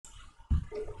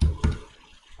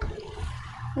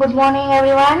Good morning,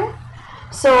 everyone.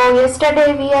 So,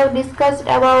 yesterday we have discussed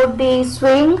about the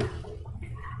swing,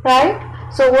 right?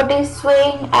 So, what is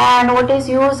swing and what is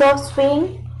use of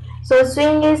swing? So,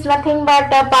 swing is nothing but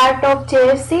a part of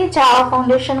JFC, Java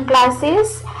Foundation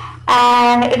classes,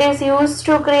 and it is used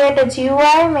to create a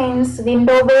GUI, means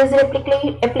window-based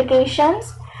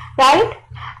applications, right?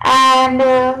 And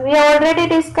we already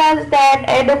discussed that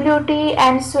AWT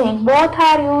and Swing both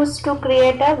are used to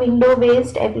create a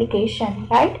window-based application,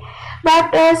 right?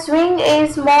 But Swing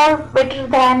is more better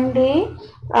than the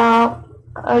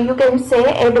you can say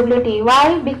AWT.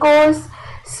 Why? Because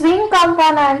Swing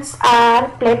components are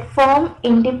platform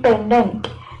independent,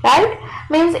 right?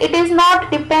 Means it is not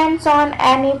depends on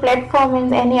any platform,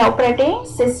 means any operating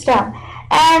system,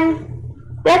 and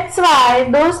that's why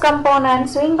those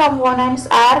components, swing components,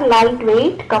 are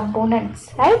lightweight components,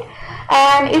 right?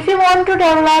 And if you want to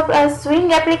develop a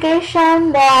swing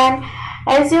application, then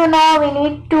as you know, we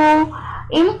need to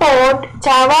import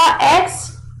Java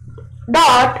X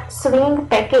dot swing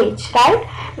package, right?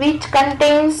 Which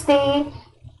contains the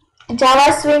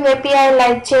Java Swing API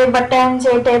like JButton,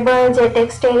 JTable,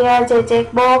 JTextArea,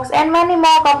 JCheckbox, and many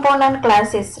more component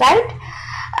classes,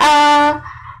 right?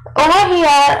 Over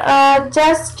here,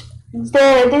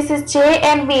 this is J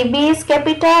and B. B is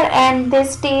capital and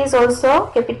this T is also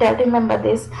capital. Remember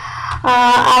this.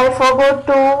 I forgot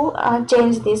to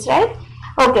change this, right?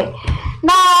 Okay.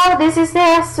 Now this is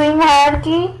the swing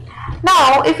hierarchy.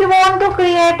 Now, if you want to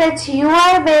create a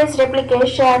GUI based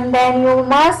application, then you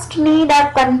must need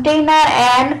a container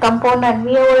and component.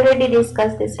 We already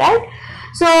discussed this, right?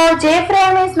 So,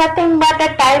 JFrame is nothing but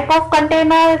a type of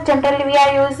container. Generally, we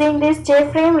are using this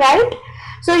JFrame, right?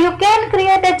 So, you can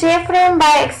create a JFrame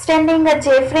by extending a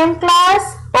JFrame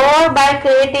class or by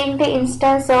creating the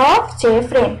instance of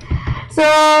JFrame. So,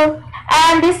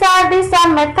 and these are the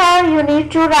some method you need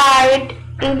to write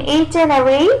in each and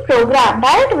every program,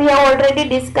 right? We have already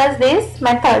discussed these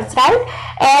methods, right?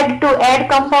 Add to add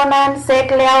component, set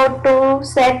layout to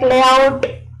set layout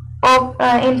of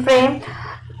in frame,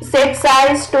 set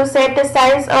size to set the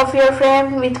size of your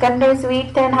frame which contains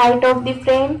width and height of the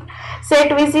frame,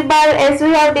 set visible, as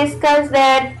we have discussed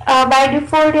that by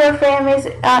default your frame is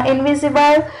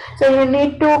invisible, so you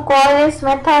need to call this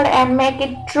method and make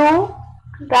it true,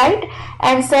 right?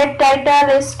 And set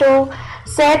title is to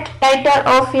set title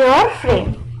of your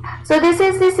frame. So this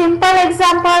is the simple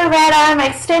example where I am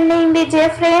extending the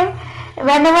JFrame.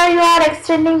 Whenever you are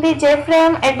extending the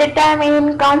JFrame, at the time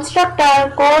in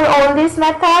constructor, call all this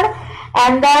method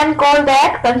and then call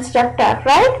that constructor,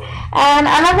 right? And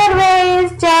another way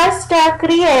is just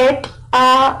create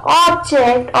an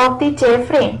object of the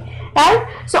JFrame, right?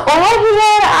 So over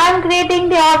here I am creating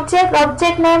the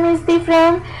object name is the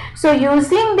frame. So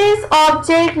using this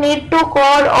object need to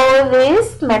call all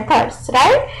these methods,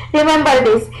 right? Remember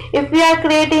this. If we are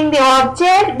creating the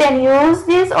object, then use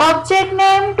this object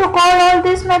name to call all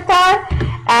this method.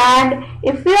 And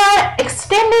if we are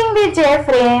extending the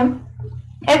JFrame,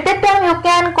 at that time you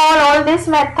can call all this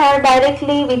method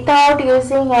directly without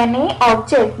using any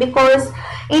object, because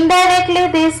indirectly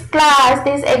this class,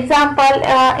 this example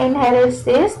inherits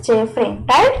this JFrame,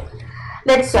 right?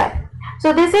 That's why.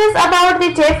 So this is about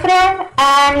the JFrame,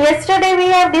 and yesterday we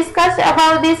have discussed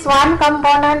about this one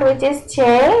component which is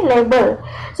JLabel.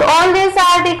 So all these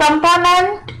are the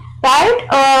component, right?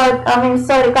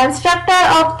 Constructor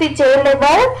of the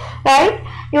JLabel, right?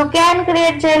 You can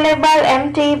create JLabel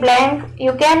empty, blank.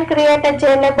 You can create a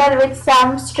JLabel with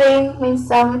some string, means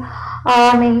some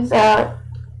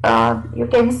you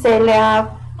can say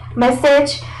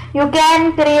message. You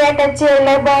can create a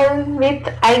JLabel with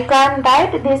icon,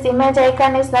 right? This image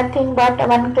icon is nothing but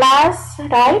one class,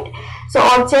 right? So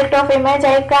object of image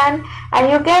icon,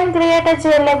 and you can create a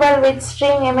JLabel with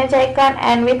string image icon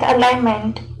and with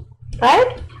alignment,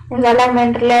 right? Means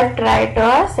alignment left, right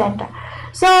or center.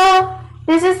 So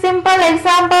this is simple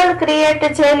example. Create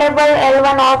a JLabel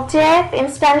L1 object,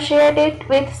 instantiate it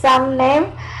with some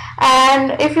name.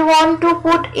 And if you want to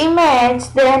put image,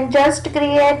 then just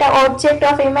create an object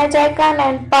of image icon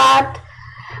and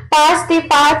pass the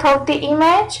path of the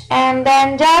image, and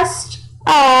then just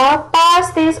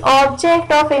pass this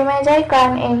object of image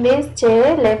icon in this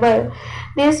JLabel.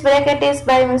 This bracket is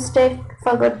by mistake,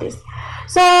 forgot this.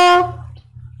 So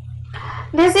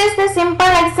this is the simple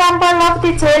example of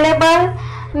the JLabel.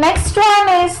 Next one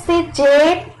is the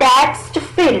JText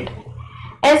field.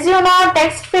 As you know,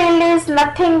 text field is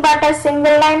nothing but a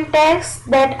single line text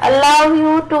that allow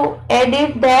you to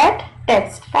edit that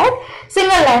text, right?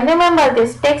 Single line, remember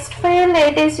this text field,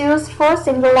 it is used for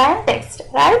single line text,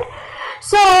 right?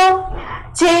 So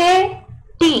J,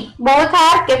 T, both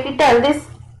are capital. This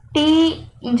T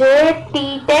J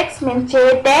T text means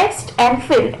J text and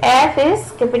field. F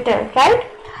is capital, right?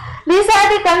 These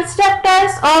are the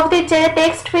constructors of the J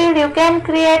text field. You can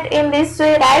create in this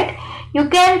way, right? You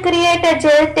can create a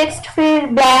J text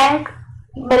field blank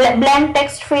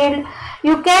text field.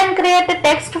 You can create a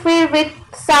text field with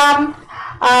some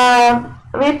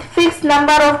with fixed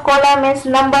number of column, means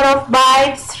number of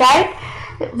bytes, right?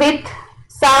 With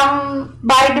some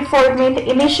by default means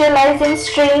initializing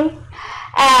string,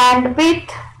 and with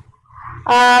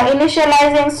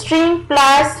initializing string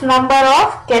plus number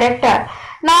of character.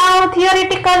 Now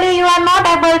theoretically you are not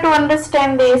able to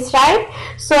understand this, right?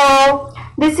 So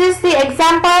this is the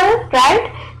example,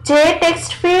 right? J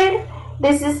text field,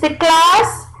 this is the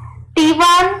class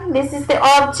T1, this is the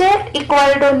object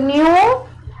equal to new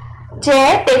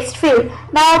J text field.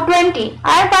 Now 20,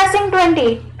 I am passing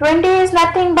 20. 20 is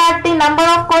nothing but the number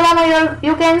of column, or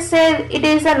you can say it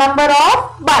is a number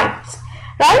of bytes,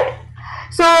 right?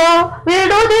 So we will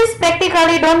do this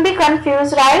practically, don't be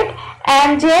confused, right?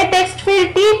 And J text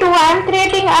field T2, I am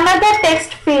creating another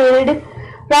text field,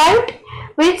 right?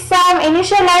 With some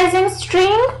initializing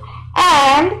string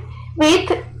and with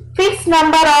fixed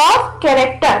number of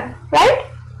character, right?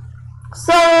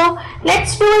 So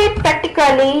let's do it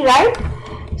practically, right?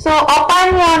 So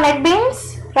open your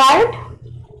NetBeans, right?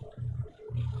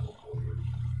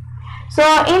 So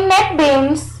in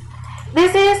NetBeans,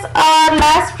 this is our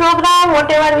last program,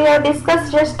 whatever we have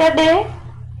discussed yesterday,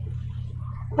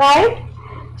 right?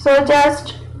 So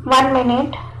just 1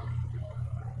 minute.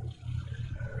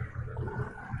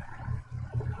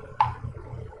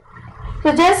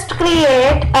 So just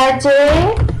create a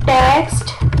J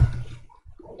text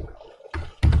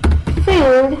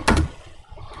field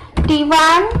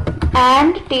T1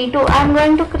 and T2. I am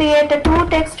going to create a 2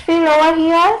 text field over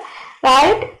here,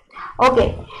 right?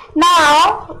 Okay.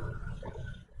 Now,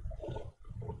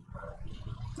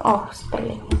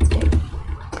 spelling mistake.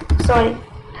 Sorry.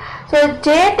 So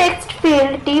J text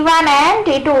field T1 and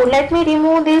T2. Let me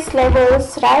remove these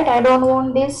labels, right? I don't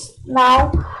want this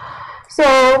now.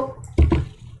 So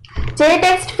J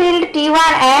text field T1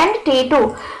 and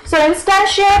T2. So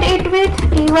instantiate it with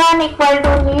T1 equal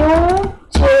to new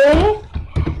J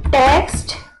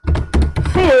text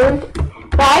field,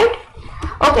 right?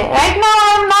 Okay, right now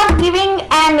I am not giving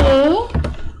any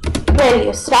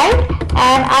values, right?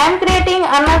 And I am creating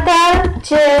another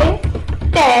J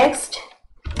text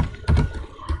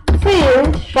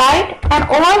field, right? And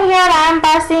over here I am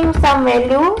passing some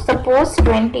value, suppose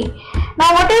 20.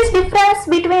 Now what is difference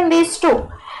between these two?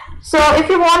 So if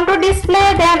you want to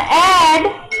display, then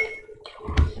add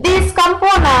these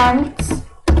components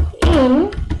in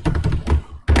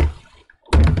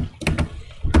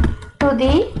to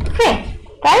the frame,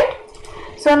 right?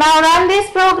 So now run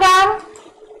this program.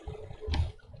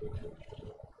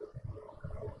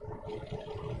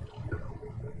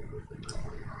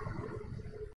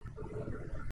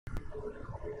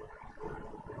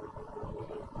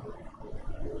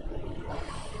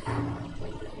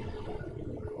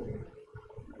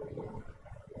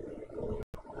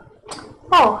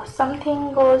 Oh,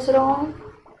 something goes wrong.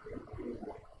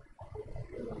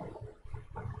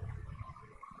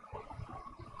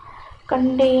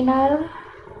 Container.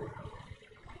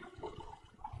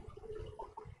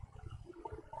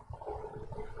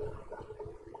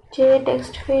 J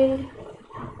text field.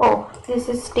 Oh, this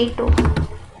is T2.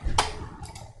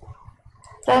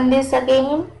 Run this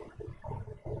again.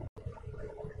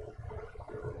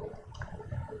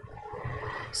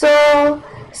 So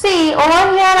see,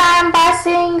 over here I am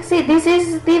passing, see, this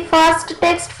is the first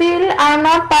text field. I am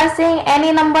not passing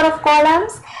any number of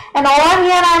columns, and over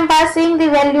here I am passing the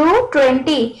value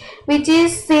 20, which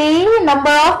is the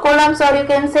number of columns, or you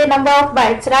can say number of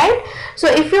bytes, right? So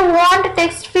if you want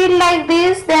text field like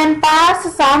this, then pass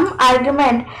some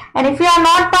argument, and if you are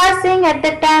not passing, at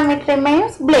that time it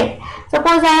remains blank.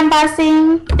 Suppose I am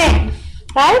passing 10,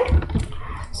 right?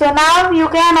 So now you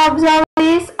can observe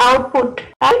this output,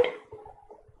 right?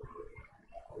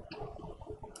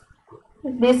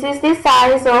 This is the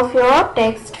size of your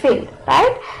text field,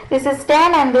 right? This is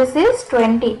 10 and this is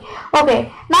 20.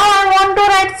 Okay, now I want to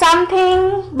write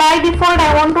something. By default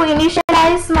I want to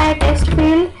initialize my text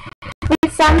field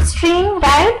with some string,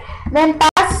 right? Then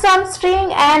pass some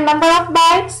string and number of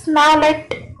bytes. Now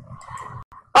let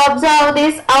observe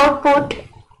this output.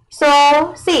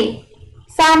 So see,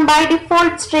 some by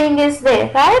default string is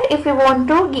there, right? If you want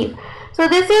to give. So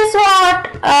this is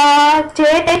what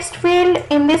J text field.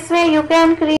 In this way you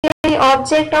can create the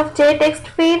object of J text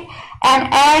field and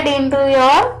add into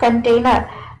your container,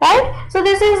 right? So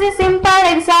this is the simple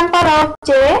example of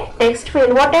J text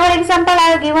field. Whatever example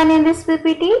I have given in this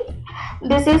PPT,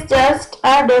 This is just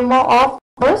a demo of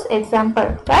those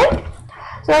example, right?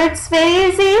 So it's very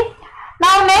easy.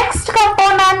 Now next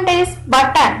component is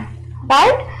button,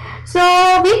 right? So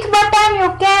with button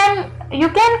you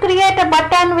can create a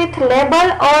button with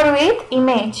label or with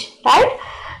image, right?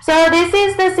 So this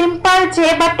is the simple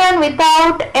J button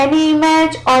without any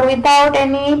image or without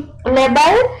any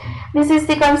label. This is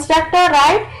the constructor,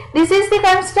 right? This is the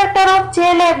constructor of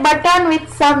J button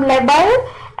with some label,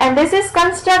 and this is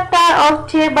constructor of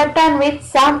J button with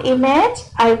some image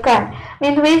icon.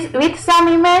 With some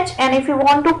image, and if you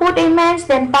want to put image,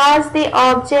 then pass the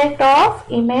object of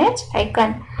image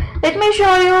icon. Let me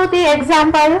show you the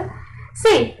example.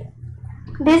 See,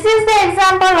 this is the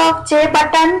example of J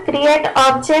button. Create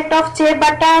object of J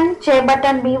button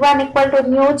b1 equal to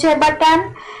new J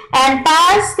button, and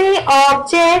pass the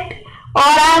object, or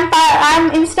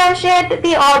I'm instantiate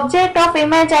the object of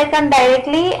image icon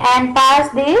directly and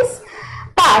pass this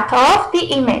path of the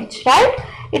image, right?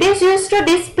 It is used to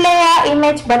display a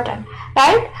image button,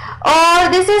 right? Or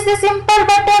this is the simple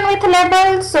button with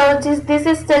label. So this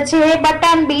is the J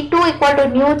button b2 equal to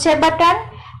new J button,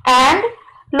 and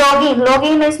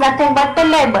login is nothing but the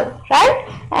label, right?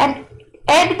 And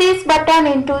add this button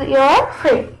into your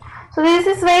frame. So this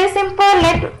is very simple.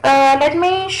 Let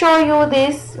me show you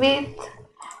this with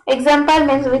example,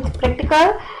 means with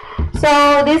practical.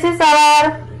 So this is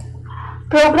our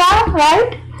program,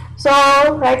 right? So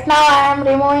right now I am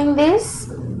removing this.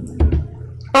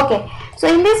 Okay, so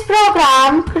in this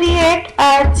program create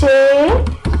a J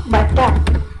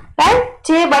button, right?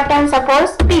 J button,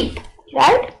 suppose P,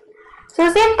 right?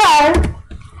 So simple,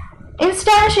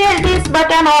 instantiate this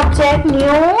button object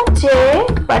new J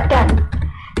button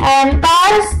and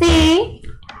pass the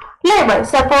label,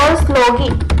 suppose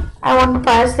login. I want to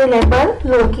pass the label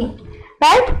login,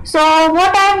 right? So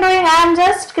what I am doing, I am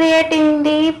just creating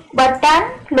the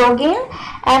button login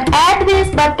and add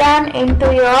this button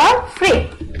into your frame,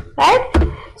 right?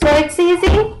 So it's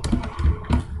easy.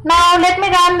 Now let me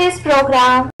run this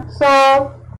program.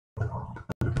 So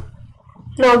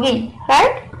login,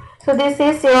 right? So this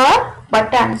is your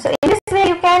button. So in this way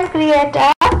you can create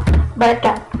a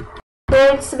button. So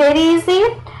it's very easy.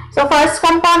 So first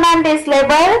component is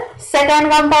label, second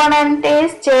component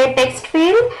is J text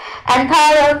field, and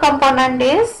third component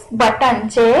is button,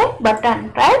 J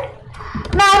button, right?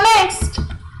 Now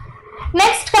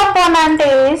next component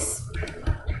is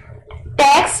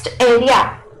text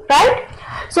area, right?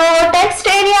 So text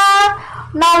area,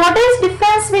 now what is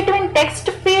difference between text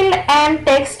field and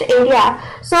text area?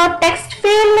 So text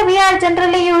field, we are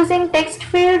generally using text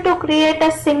field to create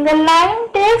a single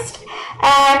line text,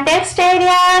 and text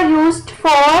area used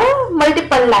for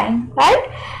multiple line, right?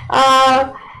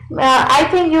 I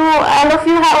think all of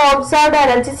you have observed a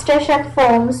registration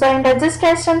form. So in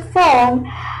registration form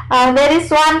there is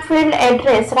one field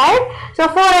address, right? So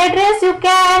for address you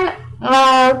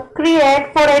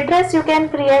can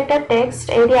create a text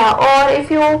area, or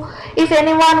if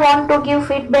anyone want to give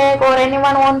feedback or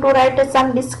anyone want to write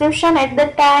some description at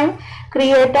the time,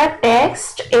 create a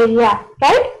text area,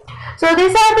 right? So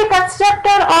these are the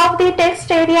constructor of the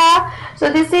text area. So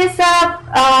this is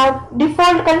a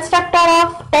default constructor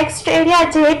of text area,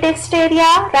 J text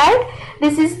area, right?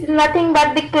 This is nothing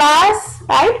but the class,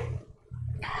 right?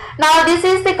 Now this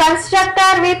is the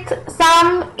constructor with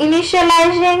some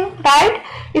initializing, right?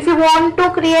 If you want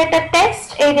to create a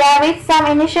text area with some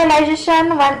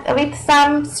initialization, with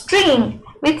some string,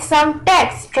 with some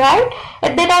text, right?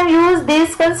 At that time use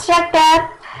this constructor.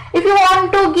 If you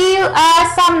want to give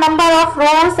some number of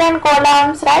rows and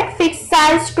columns, right, fixed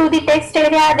size to the text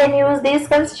area, then use this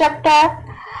constructor.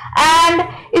 And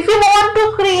if you want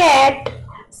to create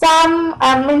some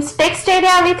means text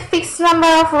area with fixed number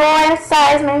of row and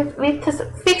size, means with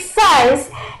fixed size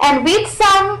and with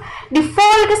some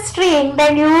default string,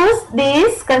 then use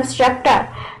this constructor,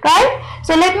 right?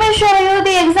 So let me show you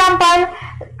the example.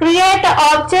 Create an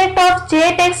object of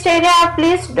J text area.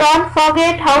 Please don't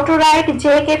forget how to write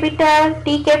J capital,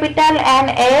 T capital and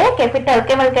A capital,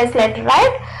 camel case letter,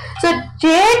 right? So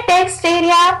J text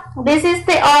area, this is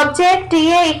the object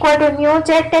TA equal to new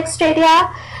J text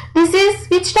area. This is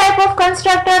which type of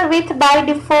constructor? With by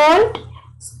default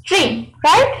string,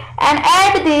 right? And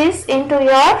add this into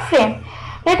your frame.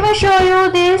 Let me show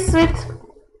you this with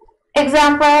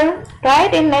example,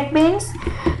 right, in NetBeans.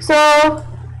 So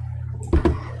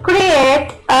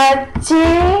create a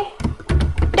J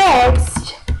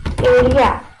text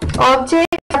area object,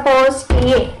 suppose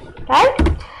TA,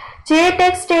 right? J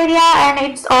text area and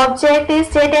its object is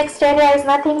J text area is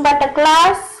nothing but a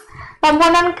class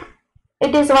component.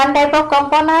 It is one type of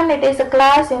component. It is a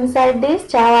class inside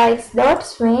this Java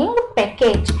X.Swing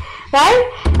package.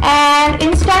 right? And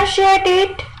instantiate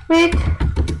it with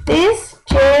this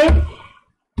J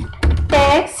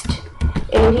text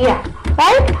area,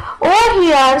 right? Over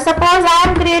here, suppose I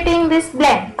am creating this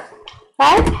blank,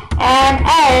 right? And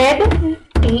add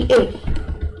TA.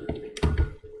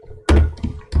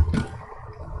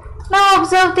 Now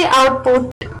observe the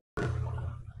output.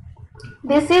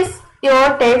 This is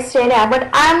your text area, but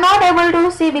I am not able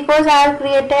to see because I have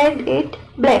created it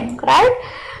blank, right?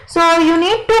 So you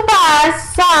need to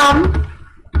pass some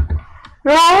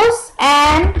rows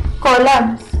and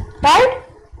columns, right?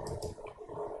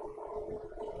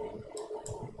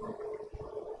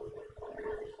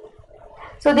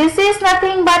 So this is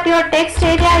nothing but your text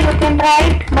area. You can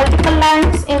write multiple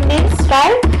lines in this,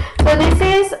 right? So this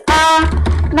is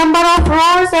a number of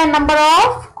rows and number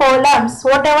of columns,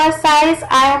 whatever size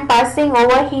I am passing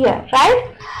over here,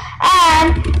 right?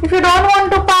 And if you don't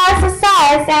want to pass a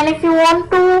size, and if you want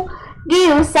to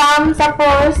give some,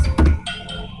 suppose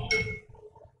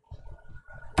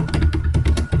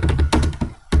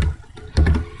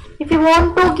if you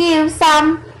want to give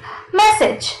some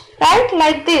message, right,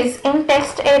 like this in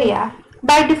text area,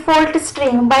 by default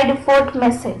string, by default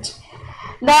message,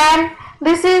 then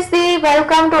this is the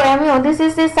welcome to MU. This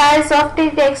is the size of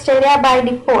the text area by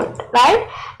default, right?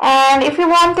 And if you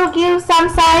want to give some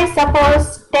size,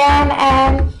 suppose 10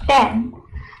 and 10,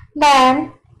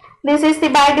 then this is the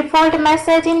by default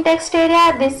message in text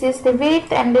area. This is the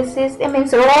width, and this is, it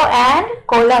means row and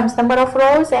columns, number of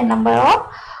rows and number of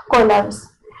columns,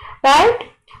 right?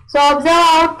 So observe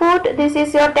output. This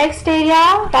is your text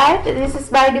area, right? This is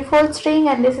by default string,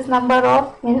 and this is number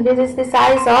of, means this is the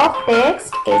size of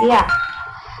text area,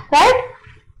 right?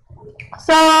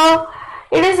 So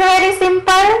it is very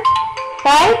simple,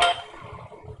 right?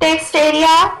 Text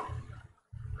area.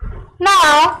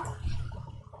 Now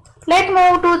let's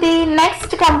move to the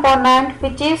next component,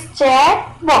 which is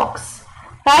checkbox,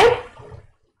 right?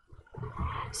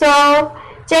 So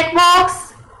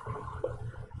checkbox,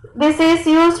 this is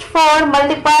used for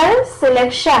multiple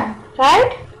selection,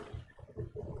 right?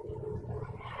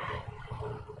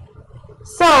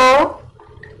 So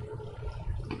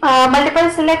multiple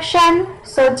selection,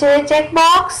 so J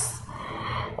checkbox,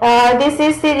 this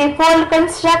is the default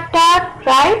constructor,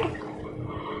 right?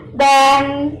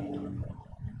 Then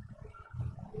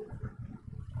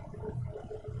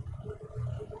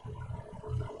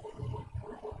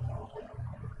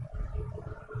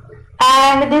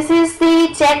and this is the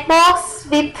checkbox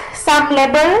with some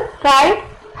label, right?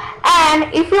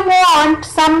 And if you want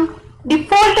some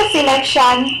default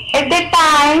selection, at that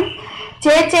time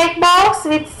J checkbox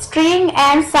with string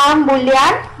and some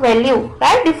boolean value,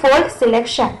 right? Default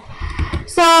selection.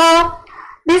 So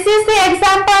this is the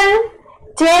example.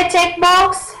 J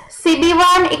checkbox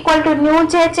CB1 equal to new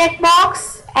J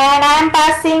checkbox, and I am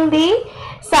passing the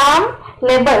some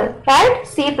label, right?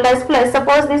 C++.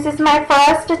 Suppose this is my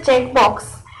first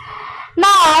checkbox.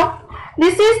 Now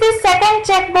this is the second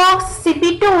checkbox,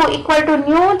 CP2 equal to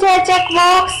new J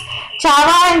checkbox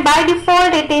Java, and by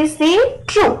default it is the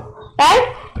true,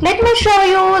 right? Let me show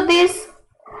you this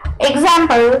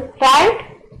example, right?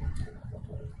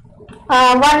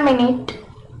 1 minute.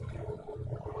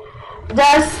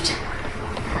 Just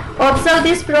observe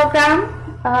this program.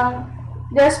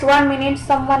 Just 1 minute.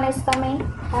 Someone is coming,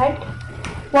 right?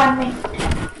 1 minute.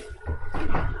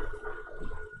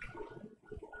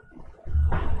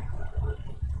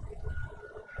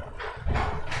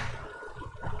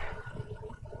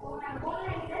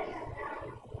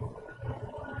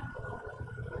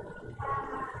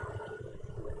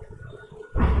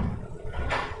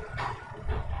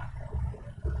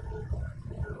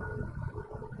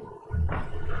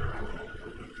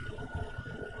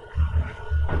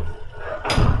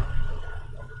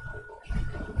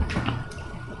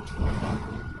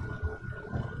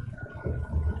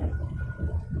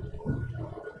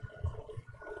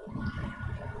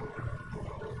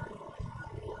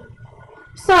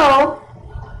 So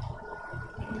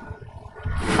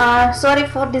sorry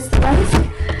for disturbance.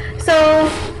 So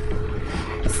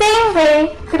same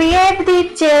way, create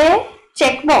the J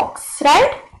checkbox,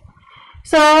 right?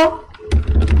 So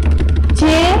J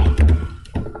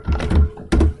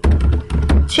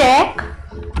check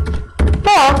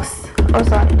box, oh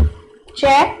sorry,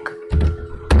 check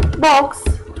box,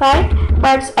 right?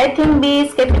 But I think B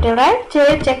is capital, right?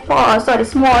 J checkbox, sorry,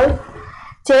 small.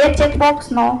 J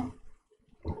checkbox, no.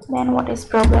 Then what is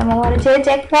problem over J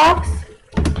checkbox?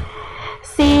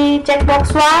 C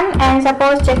checkbox 1 and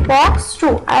suppose checkbox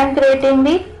 2. I am creating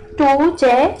the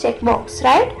 2J checkbox,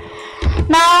 right?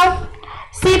 Now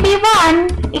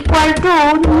CP1 equal to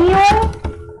new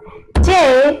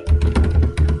J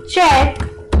check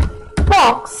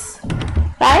box,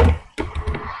 right?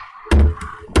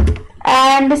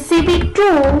 And CB2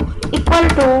 equal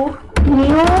to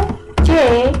new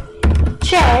J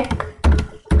check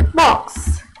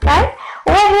box, right?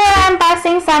 Over here I am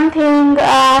passing something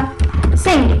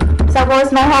singing.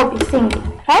 Suppose my hobby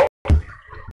singing, right?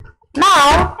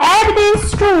 Now add these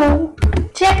two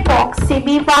checkbox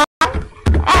CB1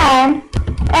 and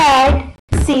add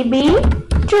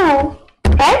CB2,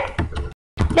 right?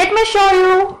 Let me show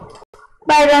you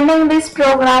by running this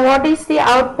program what is the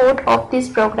output of this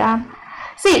program.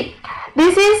 See,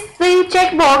 this is the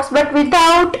checkbox but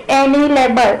without any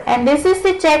label, and this is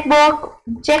the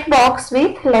checkbox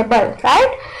with label,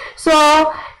 right? So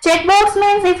checkbox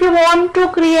means if you want to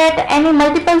create any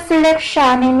multiple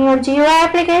selection in your GUI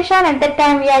application, at that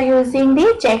time we are using the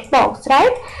checkbox,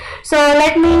 right? So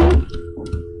let me,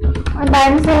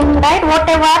 I'm saying, right,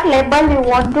 whatever label you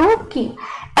want to keep.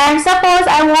 And suppose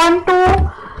I want to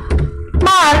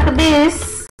mark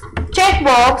this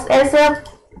checkbox as a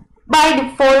by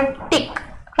default tick,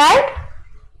 right?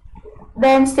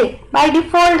 Then see, by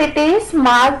default it is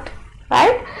marked,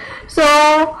 right? So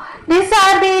these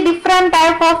are the different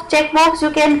type of checkbox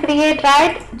you can create,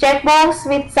 right? Checkbox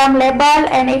with some label,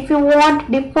 and if you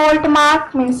want default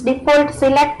mark means default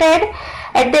selected,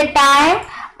 at the time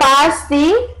pass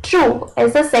the true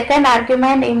as the second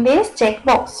argument in this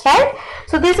checkbox, right?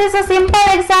 So this is a simple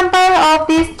example of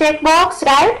this checkbox,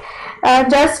 right?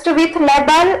 Just with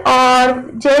label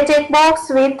or J checkbox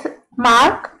with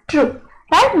mark true,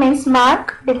 right? Means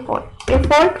mark default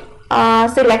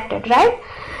selected, right?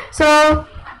 So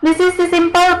this is the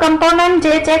simple component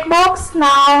J checkbox.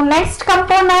 Now next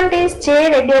component is J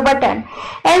radio button.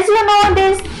 As you know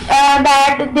this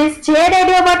that this J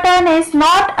radio button is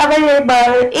not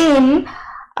available in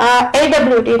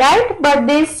AWT, right? But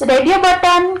this radio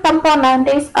button component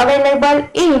is available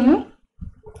in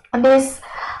this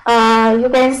you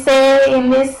can say in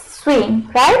this swing,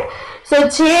 right? So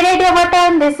J radio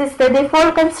button, this is the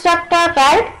default constructor,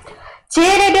 right? J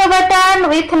radio button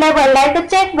with label like a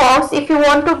checkbox. If you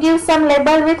want to give some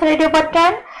label with radio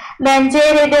button, then J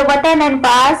radio button and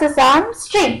pass some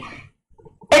string.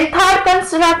 And third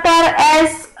constructor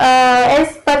as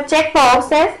per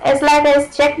checkbox, as like as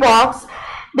checkbox,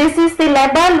 this is the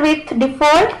label with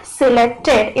default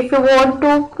selected. If you want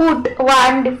to put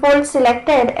one default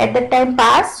selected, at the time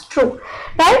pass true,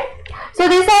 right? So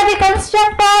these are the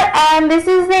constructor, and this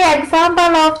is the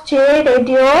example of J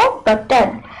radio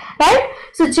button, right?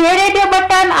 So J radio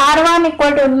button R1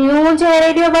 equal to new J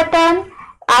radio button.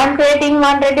 I am creating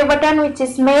one radio button which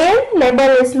is male, label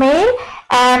is male,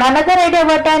 and another radio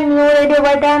button, new radio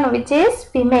button, which is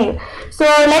female. So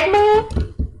let me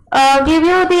give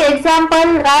you the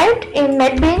example, right, in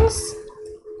NetBeans.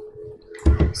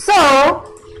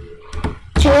 So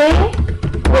J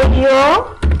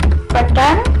radio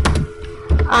button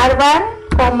R1,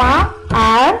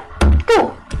 R2,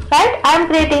 right? I am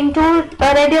creating two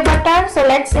radio buttons. So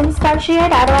let's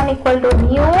instantiate R1 equal to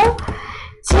new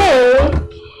J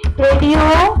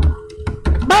radio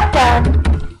button,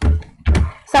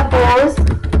 suppose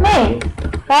male,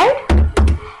 right?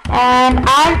 And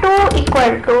R2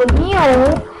 equal to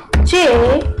new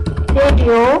J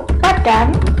radio button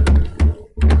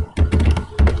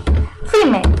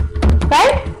female,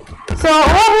 right? So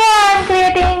over here I am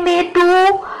creating the two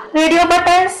radio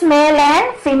buttons, male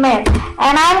and female,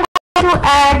 and I am going to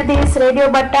add this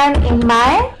radio button in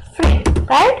my frame,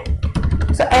 right?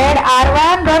 So add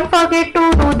R1, don't forget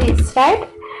to do this, right?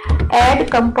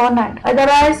 Add component,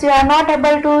 otherwise you are not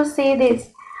able to see this.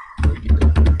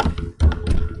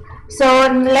 So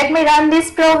let me run this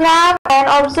program and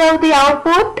observe the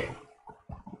output.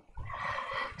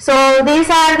 So these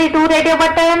are the two radio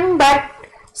buttons, but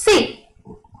see,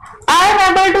 I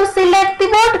am able to select the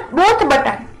both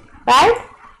button, right?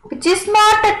 Which is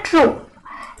not true.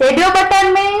 Radio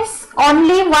button means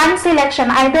only one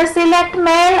selection, either select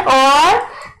male or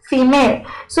female.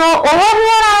 So over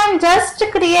here I am just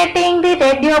creating the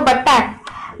radio button,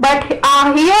 but here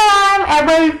I am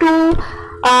able to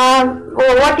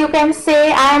what you can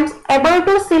say, I am able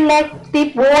to select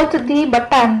both the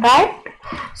button, right?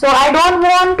 So I don't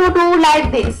want to do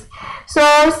like this. So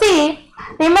see,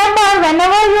 remember,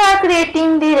 whenever you are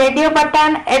creating the radio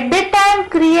button, at the time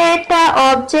create an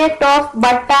object of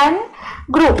button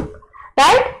group,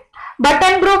 right?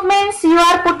 Button group means you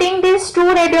are putting these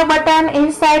two radio button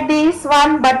inside this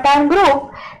one button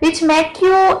group, which make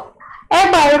you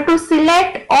able to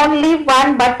select only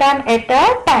one button at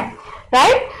a time,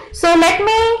 right? So let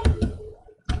me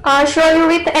show you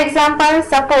with example.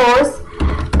 Suppose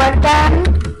button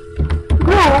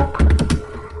group,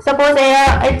 suppose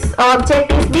its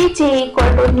object is bg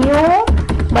equal to new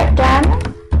button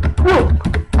group,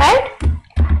 right?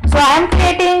 So I am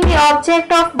creating the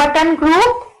object of button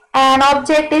group and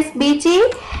object is BG.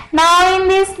 Now in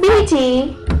this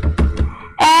BG,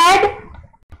 add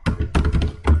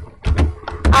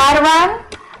R1,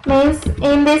 means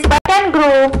in this button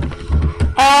group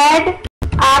add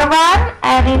R1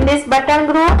 and in this button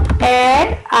group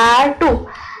add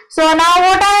R2. So now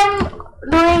what I am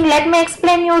doing, let me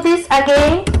explain you this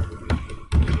again.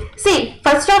 See,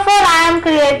 first of all I am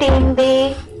creating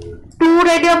the two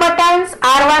radio buttons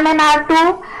R1 and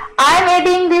R2. I am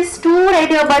adding this two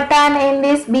radio button in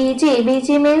this BG.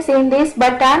 BG means in this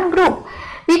button group,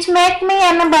 which make me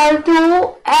enable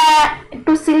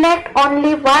to select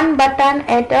only one button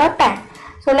at a time.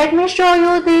 So let me show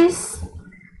you this.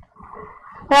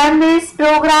 Run this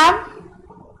program,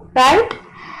 right?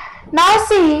 Now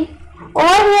see,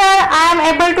 over here I am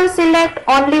able to select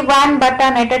only one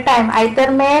button at a time,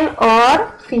 either male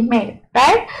or female,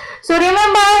 right? So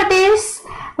remember this,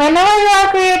 whenever you are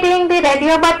creating the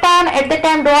radio button, at the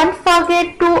time don't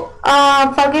forget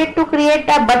to create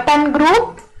a button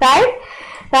group,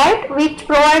 right, which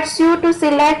provides you to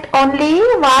select only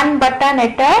one button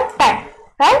at a time,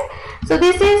 right? So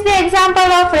this is the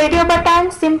example of radio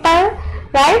button, simple,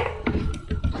 right?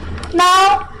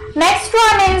 Now next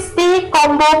one is the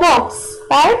combo box,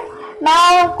 right?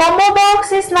 Now combo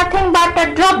box is nothing but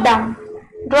a drop down.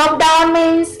 Drop down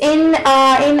means in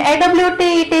AWT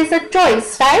it is a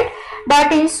choice, right?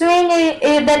 But in Swing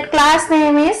that class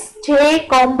name is J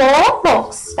combo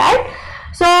box, right?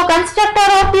 So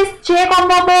constructor of this J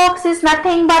combo box is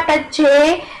nothing but a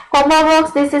J combo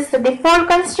box. This is the default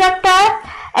constructor,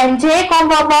 and J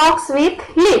combo box with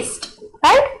list,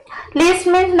 right? List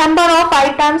means number of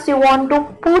items you want to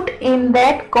put in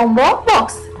that combo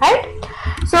box, right?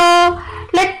 So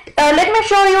let me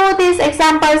show you this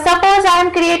example. Suppose I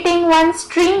am creating one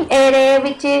string array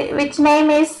which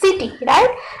name is city, right?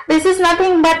 This is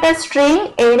nothing but a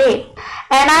string array,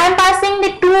 and I am passing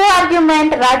the two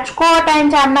argument Rajkot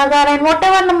and Jamnagar, and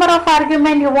whatever number of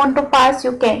argument you want to pass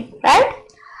you can, right?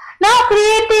 Now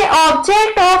create the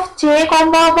object of J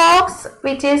combo box,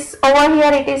 which is over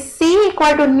here it is C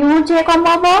equal to new J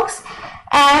combo box,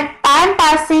 and I am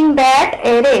passing that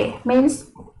array, means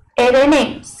array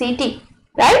name city,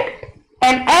 right?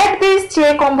 And add this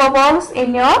J combo box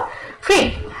in your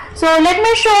frame. So let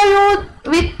me show you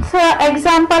with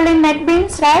example in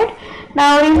NetBeans, right?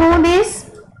 Now remove this.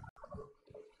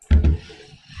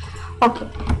 Okay,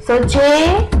 so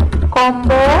J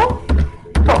combo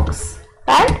box,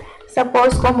 right?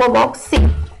 Suppose combo box C.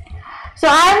 So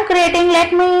I am creating,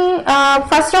 let me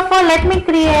first of all let me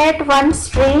create one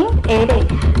string array.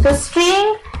 So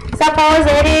string, suppose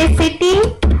array city,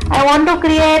 I want to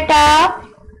create a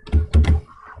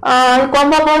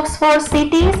combo box for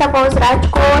city, suppose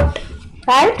Rajkot,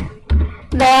 right?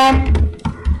 Then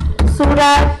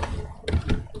Surat,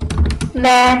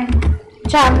 then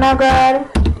Jamnagar.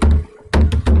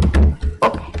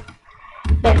 Okay,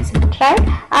 that's it, right?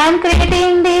 I am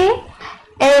creating the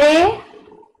array.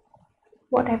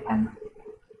 What happened?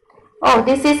 Oh,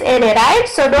 this is array, right?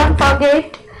 So don't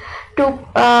forget to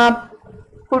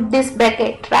put this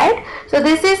bracket, right? So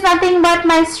this is nothing but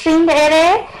my string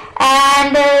array,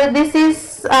 and this is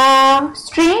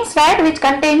strings, right, which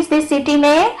contains the city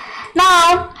name.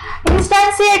 Now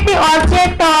instantiate the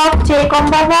object of J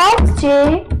combo box,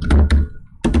 J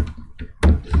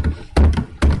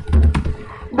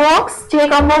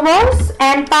combo box,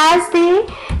 and pass the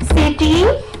city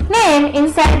name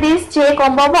inside this J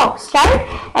combo box, right?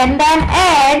 And then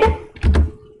add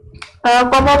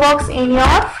combo box in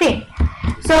your frame.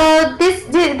 So this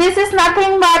is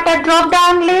nothing but a drop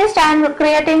down list. I am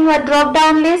creating a drop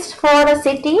down list for a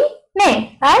city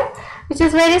name, right, which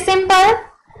is very simple,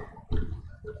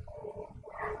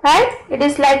 right? It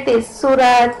is like this,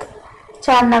 Surat,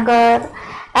 Jamnagar.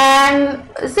 And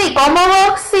see, combo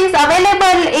box is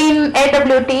available in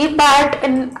AWT, but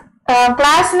in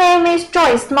class name is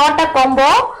choice, not a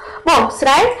combo box,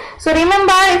 right? So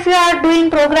remember, if you are doing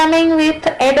programming with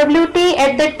AWT,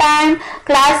 at the time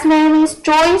class name is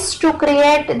choice to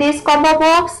create this combo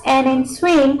box, and in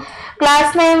Swing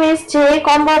class name is J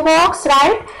combo box,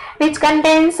 right, which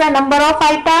contains a number of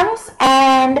items,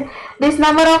 and this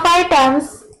number of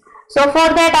items, so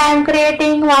for that I am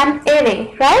creating one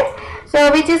array, right?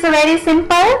 So which is very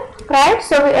simple, right?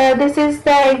 So this is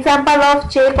the example of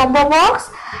J combo box.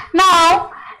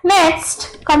 Now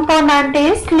next component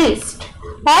is list,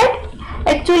 right?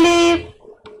 Actually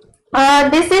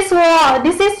this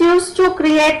is used to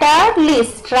create a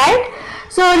list, right?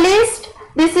 So list,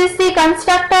 this is the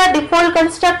constructor, default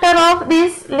constructor of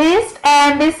this list,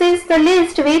 and this is the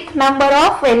list with number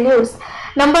of values.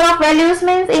 Number of values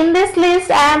means in this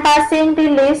list I am passing the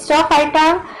list of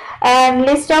item and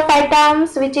list of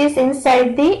items which is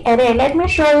inside the array. Let me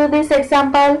show you this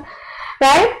example,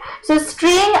 right? So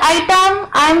string item,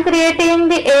 I am creating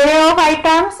the array of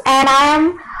items and I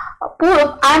am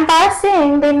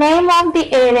passing the name of the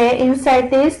array inside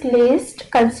this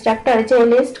list constructor,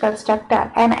 JList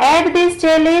constructor, and add this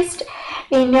JList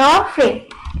in your frame.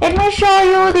 Let me show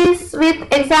you this with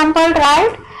example,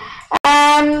 right?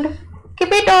 And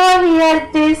keep it over here.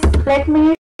 This, let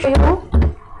me show you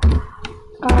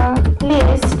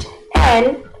list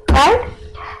L, right?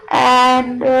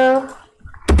 And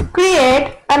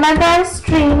create another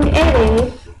string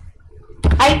array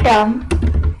item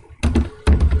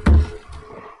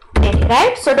array,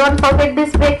 right? So don't forget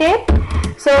this bracket.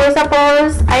 So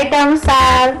suppose items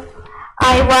are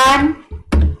I1,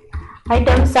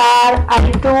 items are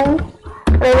I2,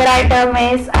 another item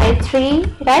is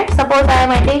I3, right? Suppose I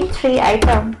am adding 3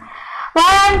 items. Why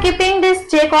I am keeping this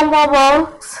J combo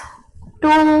box?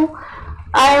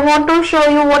 I want to show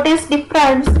you what is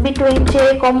difference between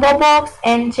J combo box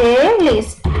and J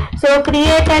list. So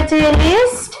create a J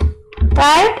list,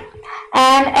 right?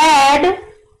 And add,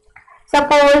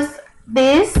 suppose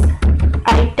this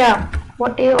item,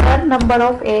 whatever number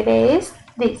of array is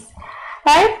this,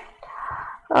 right?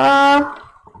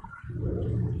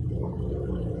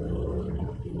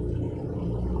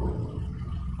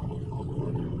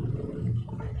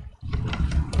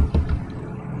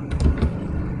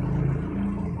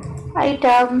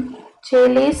 Item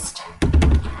JList,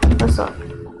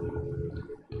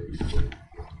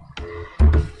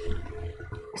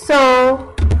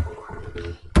 so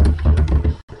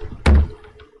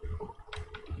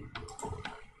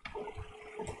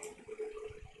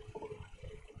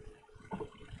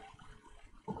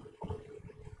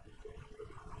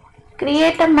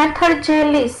create a method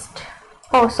JList,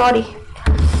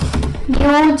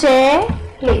 new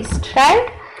JList,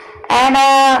 right? And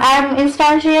I am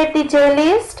instantiate the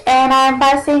JList and I am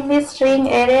passing this string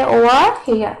array over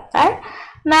here, right?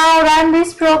 Now run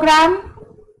this program,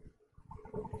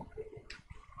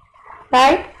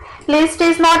 right? List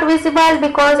is not visible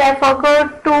because I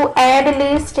forgot to add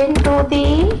list into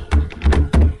the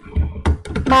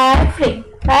my frame,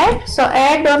 right? So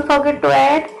add, don't forget to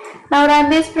add. Now run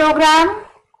this program.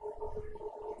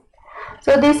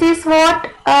 So this is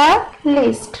what a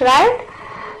list, right?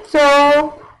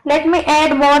 So let me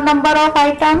add more number of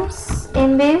items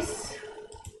in this.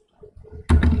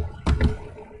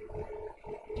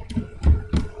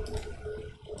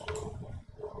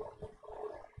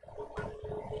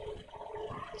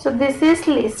 So this is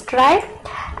list, right?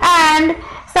 And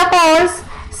suppose,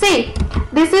 see,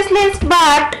 this is list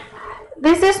but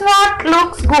this is not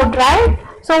looks good, right?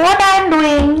 So what I am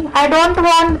doing, I don't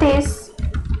want this.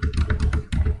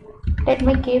 Let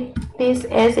me keep this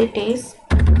as it is.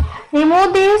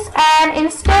 Remove this and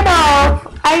instead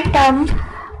of item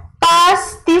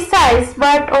pass the size,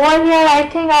 but over here I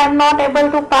think I am not able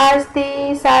to pass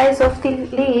the size of the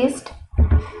list,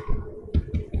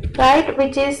 right?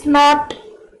 Which is not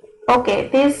okay.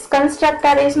 This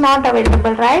constructor is not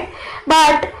available, right?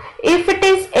 But if it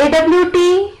is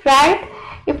AWT, right?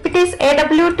 If it is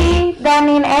AWT, then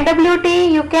in AWT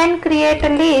you can create a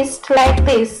list like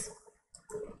this.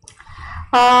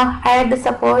 Add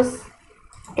suppose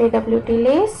AWT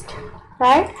list,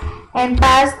 right? And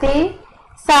pass the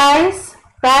size,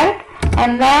 right?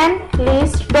 And then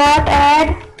list dot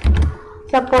add,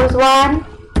 suppose 1,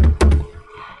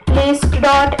 list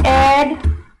dot add,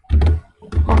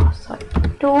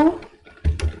 2,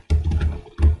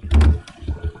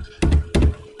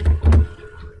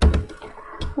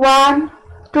 one,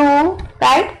 2,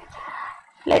 right?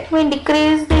 Let me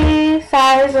decrease the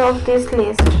size of this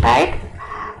list, right?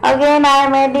 Again I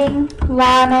am adding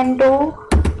 1 and 2,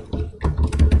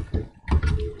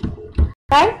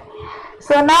 right?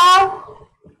 So now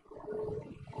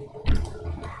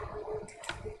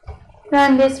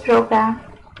run this program.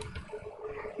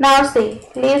 Now see,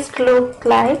 list look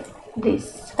like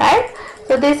this, right?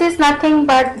 So this is nothing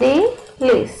but the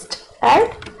list,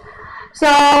 right?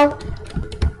 So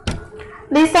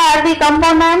these are the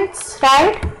components,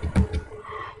 right?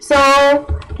 So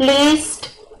list,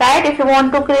 right? If you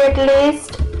want to create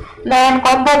list, then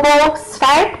combo box,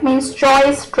 right? Means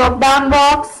choice drop down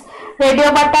box,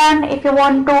 radio button if you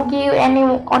want to give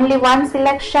only one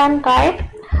selection, right?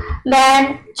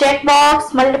 Then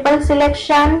checkbox, multiple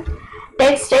selection,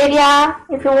 text area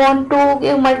if you want to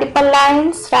give multiple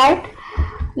lines, right?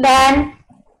 Then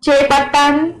J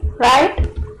button, right?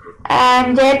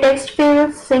 And J text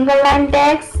fields, single line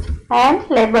text and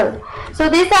label. So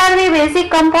these are the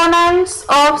basic components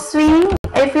of Swing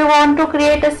if you want to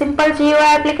create a simple GUI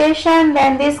application,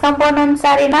 then these components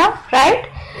are enough, right?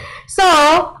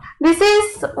 So this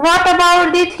is what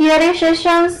about the theory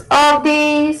sessions of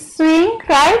the Swing,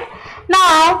 right?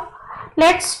 Now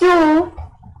let's do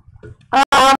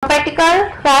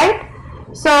practical, right?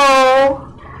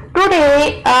 So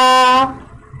today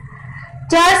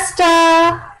just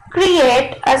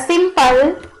create a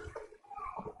simple,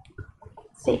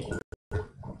 see,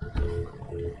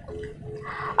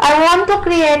 I want to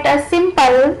create a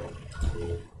simple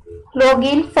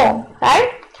login form,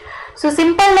 right? So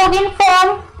simple login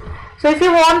form. So if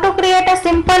you want to create a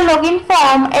simple login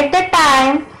form, at the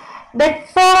time that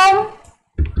form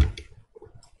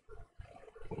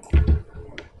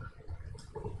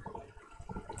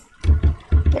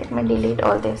let me delete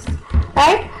all this,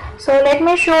 right? So let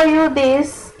me show you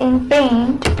this in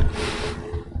Paint.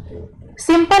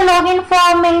 Simple login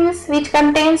form means which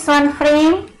contains one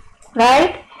frame,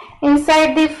 right?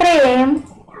 Inside the frame,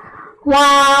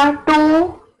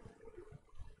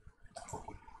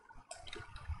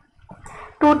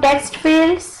 two text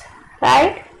fields,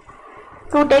 right?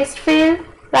 Two text field,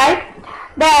 right?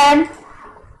 Then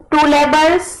two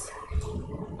labels,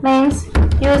 means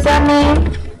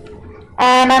username,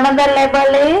 and another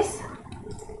label is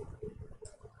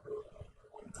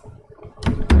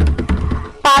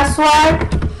password,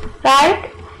 right?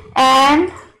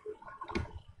 And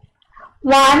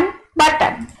one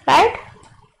button, right?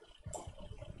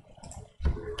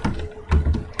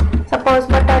 Suppose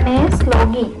button is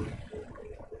login,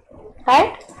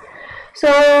 right?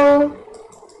 So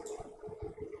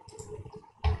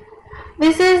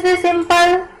this is the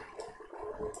simple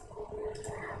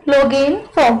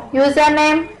login form,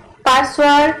 username,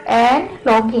 password and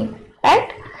login,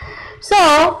 right?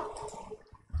 So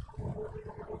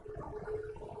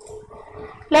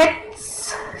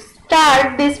let's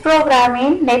start this program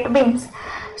in NetBeans.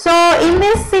 So in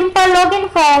this simple login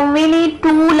form we need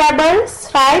two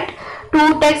labels, right?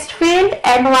 Two text field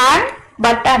and one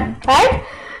button, right?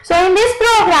 So in this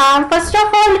program, first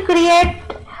of all create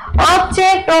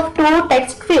object of two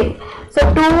text field.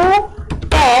 So two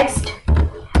text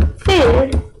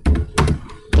field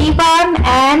T1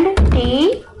 and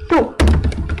T2,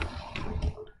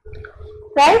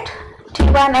 right?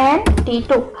 T1 and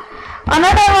T2.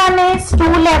 Another one is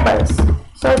two labels.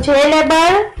 So J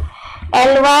label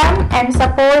L1 and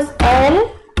suppose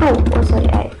L2. Oh sorry,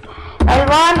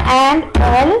 L1 and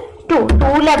L2.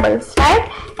 Two labels, right?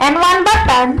 And one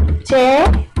button,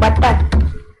 J button,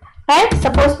 right?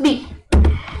 Suppose B.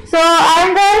 So I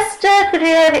am just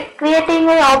creating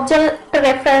an object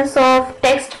reference of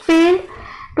text field,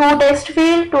 two text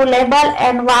field, two label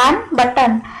and one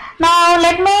button. Now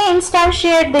let me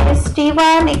instantiate this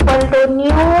T1 equal to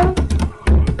new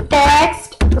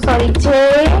text, sorry,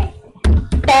 J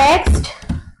text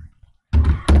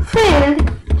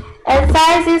field and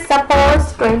size is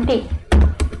suppose 20,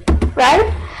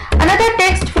 right? Another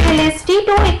text field is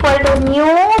T2 equal to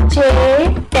new J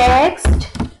text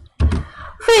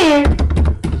field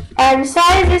and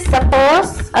size is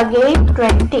suppose again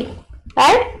 20,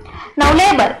 right? Now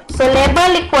label. So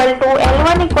label equal to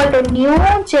L1 equal to new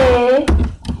J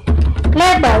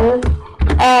label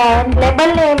and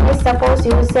label name is suppose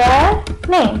user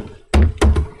name.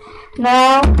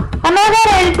 Now another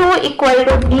L2 equal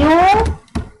to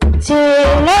new J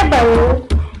label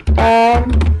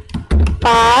and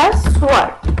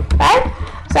password, right?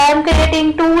 So I am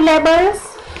creating two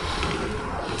labels,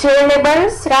 J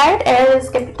labels, right? L is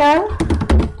capital,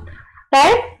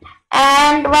 right?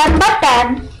 And one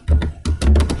button,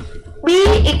 B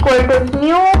equal to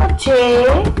new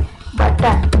J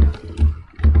button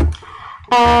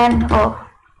and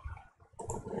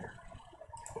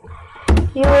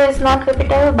U is not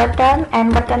capital, button,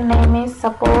 and button name is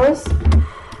suppose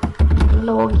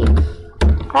login,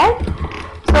 right?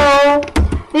 So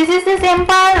this is the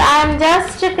simple. I am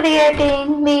just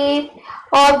creating the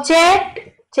object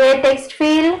J text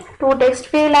field, two text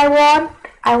field I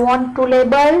want two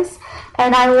labels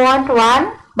and I want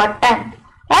one button,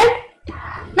 right?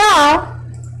 Now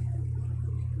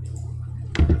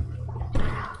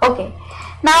okay,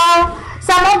 now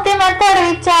some of the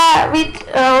methods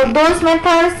those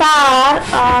methods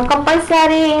are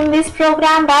compulsory in this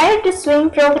program, right? Swing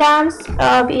programs.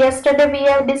 Yesterday we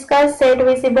have discussed set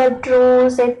visible true,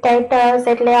 set title,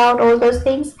 set layout, all those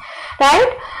things,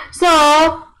 right? So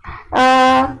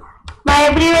my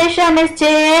abbreviation is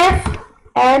JF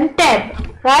and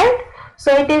tab, right?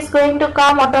 So it is going to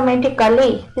come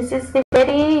automatically. This is the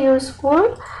very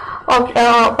useful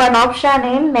one option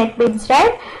in NetBeans,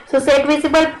 right? So set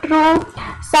visible true,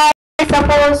 size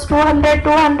suppose 200,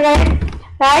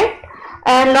 right?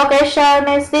 and location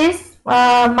is this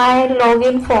my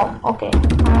login form. Okay,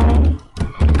 my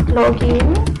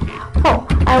login form.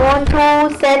 I want to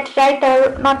set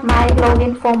not my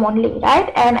login form only,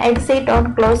 right, and exit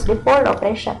on close default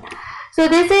operation. So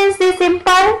this is the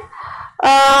simple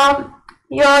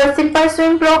your simple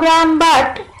swing program,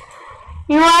 but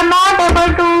you are not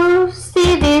able to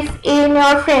see this in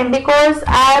your frame because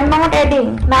I am not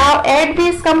adding. Now add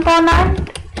this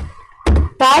component,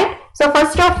 right? So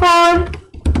first of all,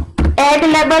 add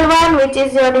label 1, which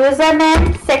is your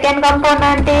username. Second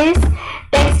component is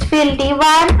text field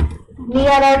T1,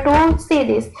 nearer to see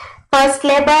this. First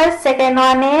label, second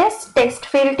one is text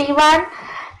field T1,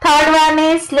 third one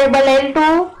is label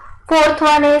L2, fourth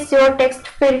one is your text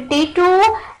field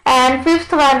T2, and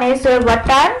fifth one is your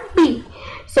button B.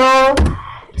 So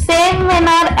same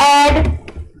manner, add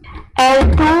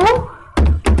L2,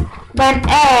 then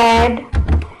add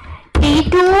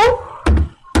T2,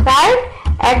 right,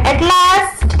 and at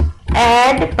last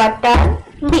add button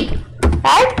B,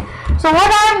 right. So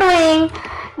what I am doing,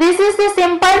 this is the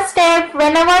simple step.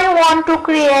 Whenever you want to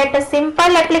create a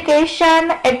simple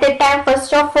application, at the time,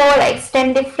 first of all,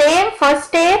 extend the frame, first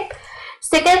step.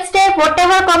 Second step,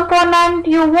 whatever component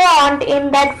you want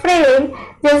in that frame,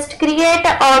 just create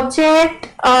an object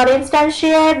or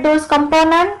instantiate those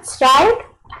components, right?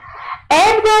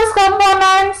 Add those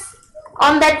components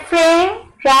on that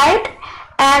frame, right?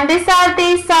 And these are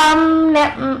the some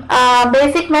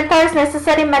basic methods,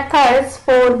 necessary methods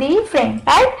for the frame,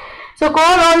 right? So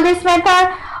call all this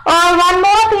method. Or one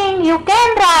more thing, you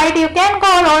can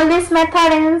call all this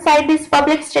method inside this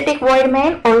public static void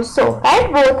main also,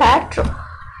 right? Both are true.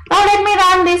 Now let me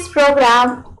run this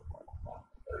program.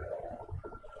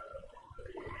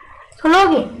 So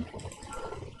login.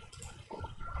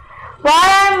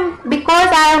 Why? Because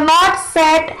I have not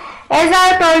set, as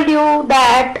I told you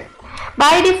that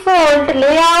by default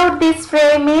layout this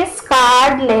frame is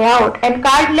card layout, and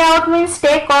card layout means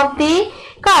take of the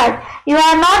card. You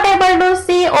are not able to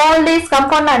see all these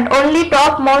component, only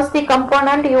topmost the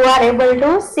component you are able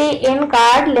to see in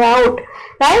card layout,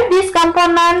 right? This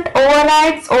component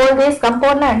overrides all these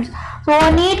components. So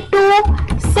we need to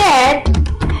set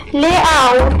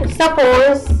layout,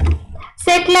 suppose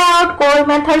set layout, call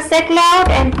method set layout,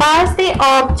 and pass the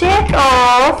object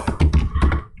of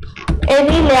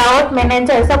any layout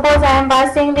manager. Suppose I am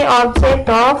passing the object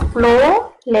of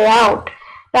flow layout,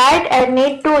 right? I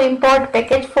need to import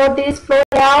package for this flow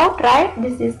layout, right?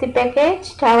 This is the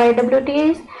package Java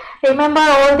AWT. Remember,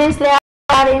 all these layouts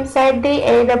are inside the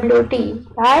AWT,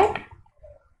 right?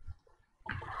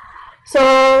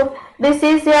 So this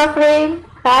is your frame,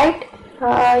 right?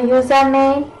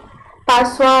 Username,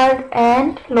 password,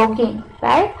 and login,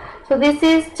 right? So this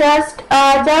is just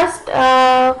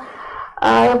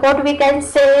what we can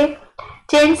say,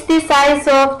 change the size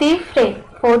of the frame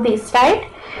for this, right?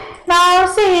 Now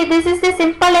see, this is the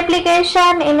simple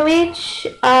application in which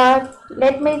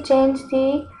let me change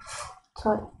the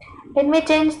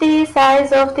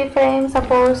size of the frame,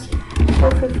 suppose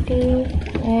 250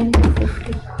 and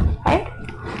 250, right?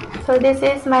 So this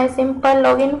is my simple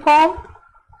login form,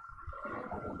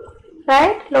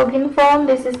 right? Login form,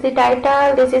 this is the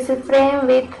title, this is a frame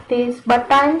with these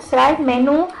buttons, right?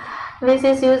 Menu, this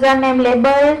is username,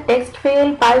 label, text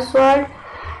field, password.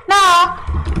 Now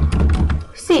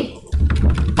see,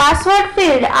 password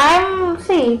field,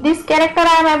 this character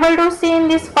I am able to see in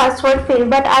this password field,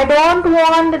 but I don't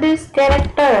want these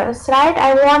characters, right?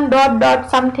 I want dot dot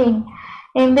something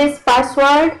in this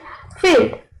password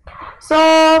field. So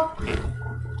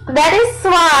that is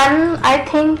one, I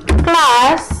think,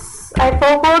 class I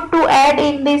forgot to add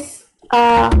in this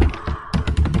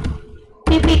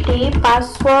PPT,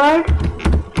 password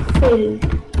field,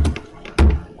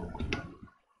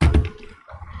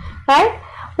 right?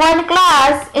 One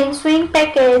class in Swing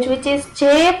package which is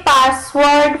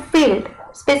JPassword field,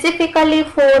 specifically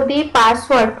for the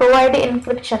password, provide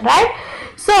encryption, right?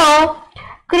 So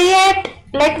create,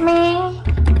 let me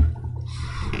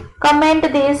comment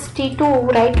this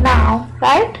T2 right now,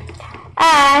 right?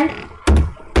 And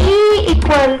T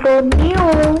equal to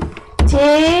new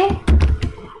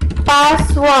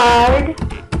JPassword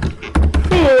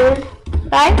field,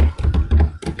 right?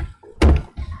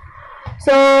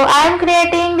 So I am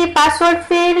creating the password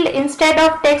field instead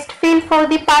of text field for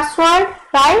the password,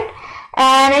 right?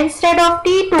 And instead of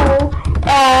T2,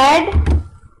 add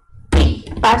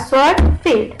T, password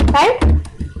field, right?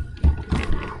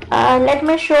 Let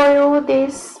me show you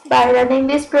this by running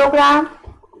this program.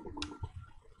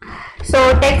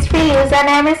 So text field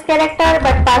username is character,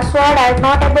 but password I am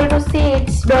not able to see,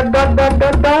 it's dot dot dot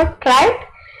dot dot, right?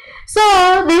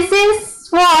 So this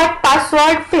is what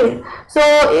password field. So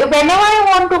whenever you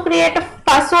want to create a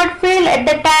password field, at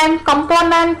the time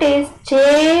component is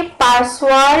J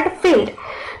password field.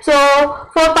 So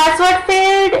for password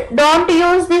field, don't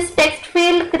use this text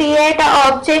field, create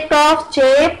an object of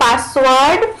J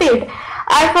password field.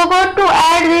 I forgot to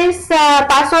add this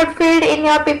password field in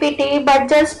your PPT, but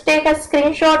just take a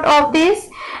screenshot of this,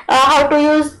 how to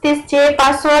use this J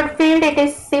password field. It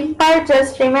is simple,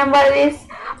 just remember this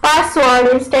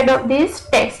password instead of this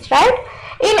text, right?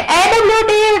 In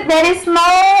AWT, there is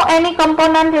no any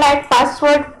component like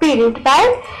password field,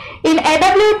 right? In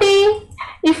AWT,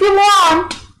 if you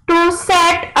want to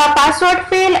set a password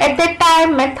field, at that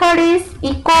time method is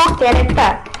echo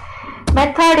character.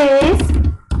 Method is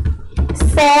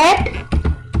set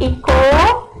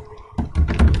echo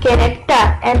character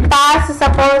and pass,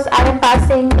 suppose I am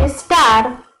passing this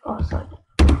star,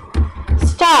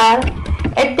 star,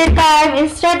 at the time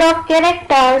instead of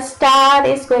character star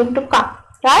is going to come,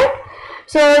 right?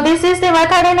 So this is the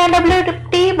method in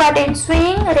AWT, but in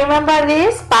Swing remember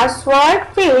this password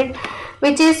field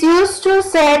which is used to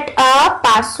set a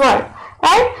password,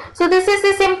 right? So this is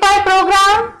the simple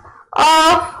program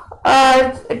of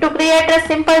to create a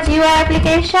simple GUI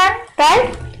application,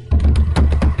 right?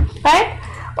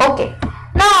 Okay.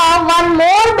 Now one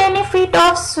more benefit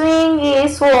of Swing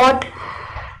is what?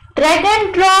 Drag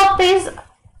and drop is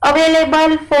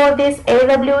available for this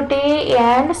AWT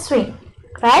and Swing,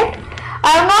 right?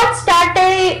 I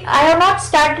have not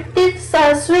started this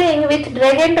Swing with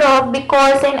drag and drop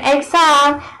because in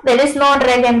exam there is no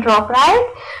drag and drop,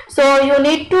 right? So you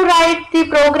need to write the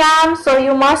program, so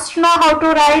you must know how to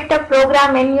write a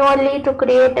program manually to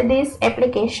create this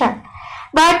application.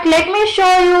 But let me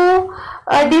show you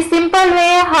the simple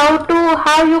way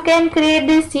how you can create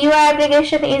this UI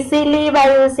application easily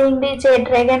by using the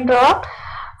drag and drop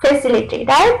facility,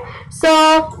 right?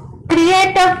 So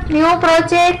create a new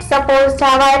project, suppose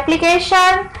Java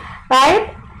application,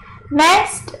 right?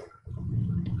 Next,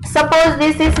 suppose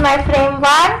this is my frame 1.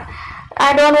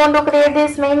 I don't want to create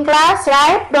this main class,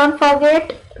 right? Don't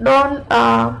forget, don't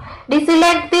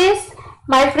deselect this.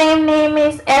 My frame name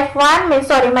is F1,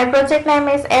 my project name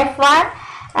is F1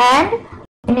 and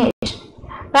finish,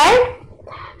 right?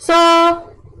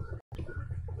 So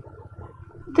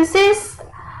this is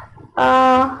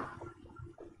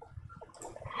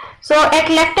so at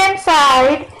left hand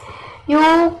side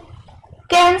you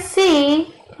can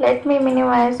see, let me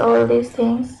minimize all these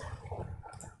things.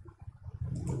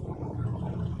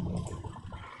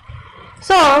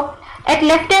 So at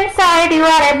left hand side you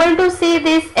are able to see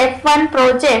this F1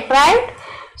 project, right?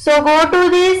 So go to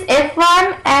this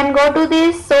F1 and go to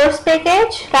this source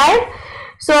package, right?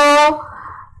 So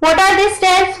what are the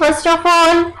steps? First of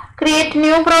all, create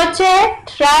new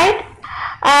project, right?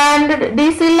 And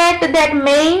deselect that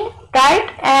main,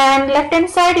 right? And left hand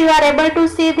side you are able to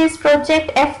see this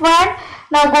project F1.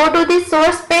 Now go to the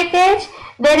source package.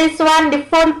 There is one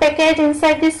default package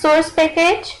inside this source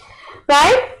package,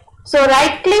 right? So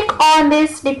right click on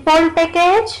this default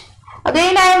package.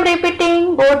 Again I am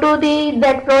repeating, go to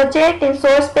that project in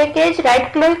source package,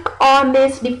 right click on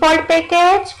this default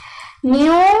package,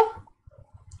 new,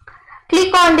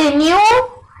 click on the new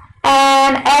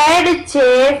and add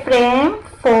JFrame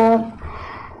form,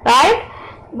 right?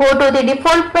 Go to the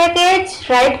default package,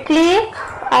 right click,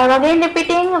 I am again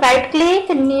repeating, right click,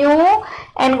 new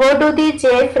and go to the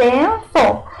JFrame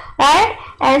form, right?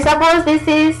 And suppose this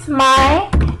is my,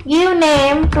 give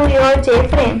name to your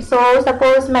JFrame. So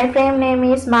suppose my frame name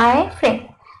is my frame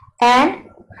and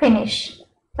finish,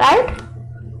 right?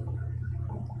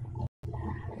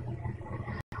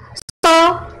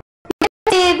 So you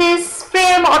see this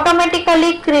frame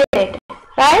automatically created,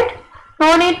 right?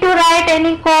 No need to write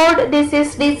any code. This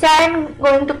is design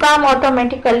going to come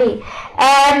automatically.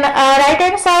 And right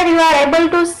hand side you are able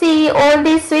to see all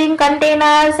the Swing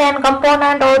containers and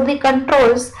component, all the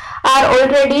controls are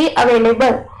already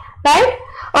available, right?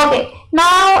 Okay,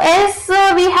 now as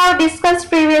we have discussed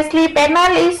previously,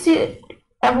 panel is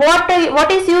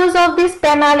what is use of this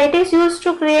panel? It is used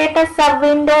to create a sub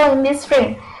window in this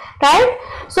frame, right?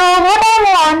 So what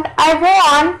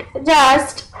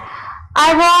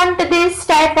I want this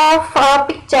type of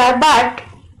picture, but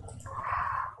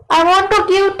I want to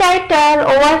give title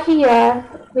over here,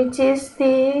 which is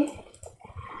the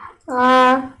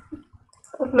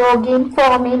login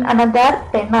form in another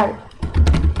panel,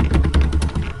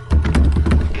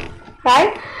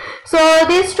 right? So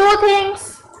these two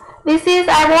things, this is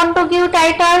I want to give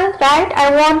title, right?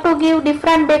 I want to give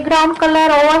different background color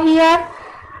over here,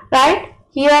 right?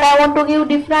 Here I want to give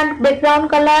different background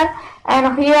color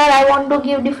and here I want to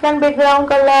give different background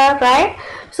color, right?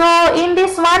 So in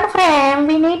this one frame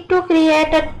we need to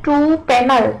create a two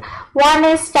panel. One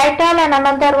is title and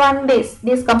another one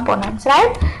these components,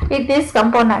 right? With this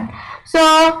component.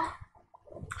 So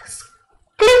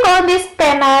click on this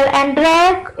panel and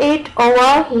drag it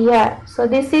over here. So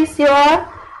this is your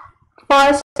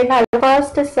first panel,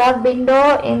 first sub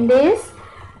window in this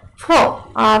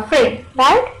frame,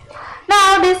 right?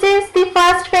 Now this is the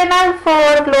first panel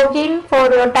for login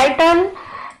for your title,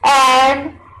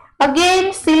 and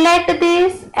again select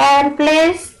this and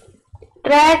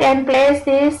drag and place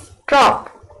this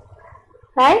drop,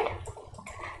 right?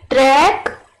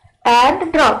 Drag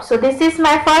and drop. So this is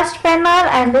my first panel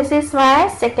and this is my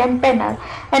second panel,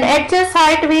 and adjust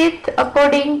height width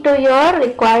according to your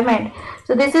requirement.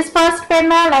 So this is first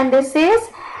panel and this is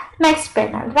next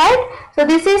panel, right? So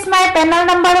this is my panel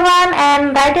number 1,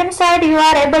 and right hand side you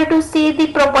are able to see the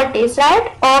properties,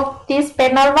 right, of this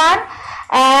panel 1,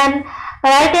 and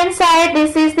right hand side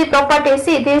this is the property.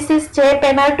 See, this is J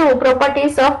panel 2,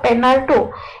 properties of panel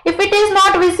 2. If it is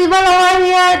not visible over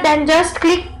here, then just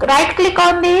right click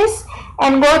on this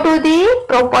and go to the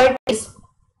properties,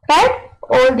 right?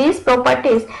 All these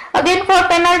properties. Again for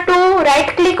panel 2,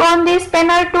 right click on this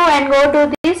panel 2 and go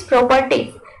to this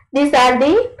property. These are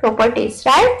the properties,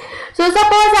 right? So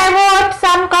suppose I want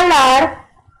some color,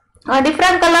 a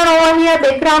different color over here,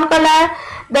 background color,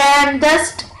 then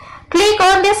just click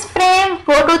on this frame,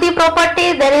 go to the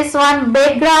property, there is one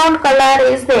background color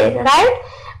is there, right?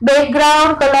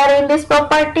 Background color in this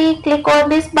property, click on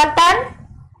this button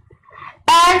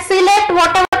and select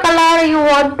whatever color you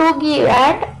want to give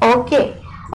and OK.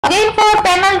 Again for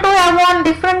panel 2 I want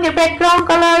different background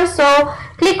color, so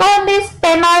click on this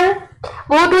panel,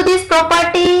 go to this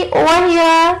property, over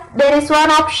here there is one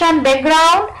option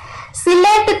background,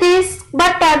 select this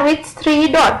button with 3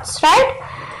 dots, right?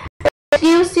 It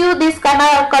gives you this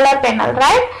color panel,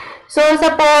 right? So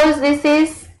suppose this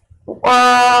is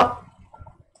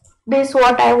this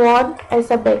what I want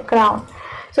as a background.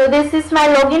 So this is my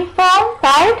login form,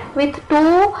 right, with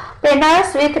 2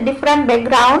 panels with different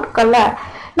background color.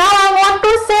 Now I want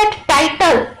to set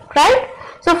title, right?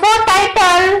 So for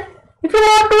title, if you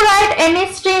want to write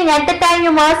any string, at the time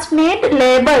you must need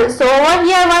label. So over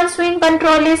here one swing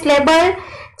control is label.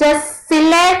 Just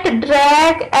select,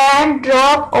 drag and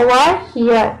drop over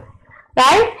here,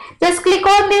 right? Just click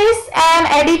on this and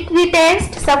edit the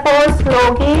text. Suppose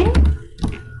login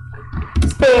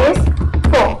space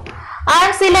form.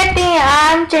 I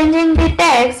am changing the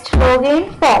text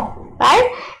login form, right?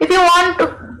 If you want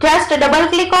to just double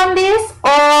click on this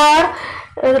or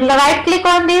right click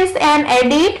on this and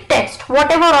edit text,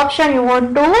 whatever option you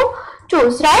want to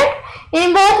choose, right?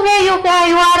 In both way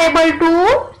you are able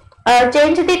to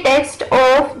change the text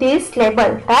of this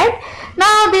label, right?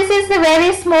 Now this is a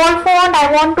very small font.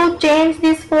 I want to change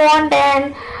this font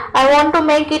and I want to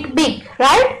make it big,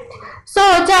 right? So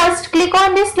just click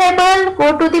on this label,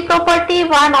 go to the property,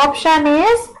 one option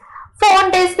is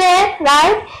font is there,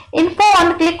 right? In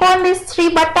font click on these 3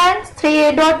 buttons,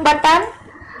 3 dot button,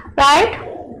 right?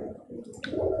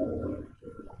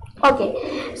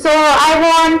 Okay, so I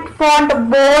want font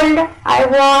bold, I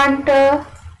want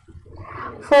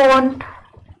font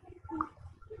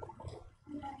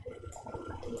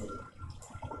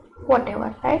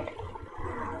whatever, right?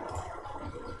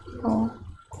 Oh.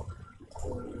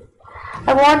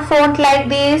 I want font like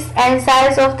this and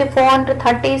size of the font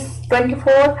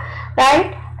 24,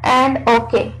 right? And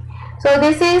OK. So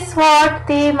this is what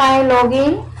my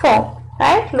login form,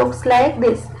 right, looks like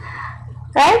this,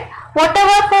 right?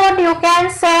 Whatever font you can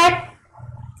set,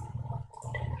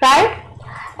 right?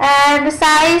 And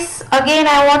size, again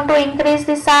I want to increase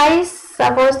the size,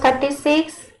 suppose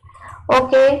 36,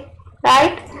 okay,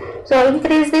 right? So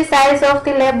increase the size of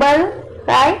the label,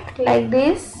 right, like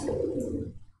this,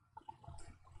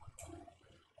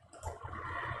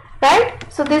 right?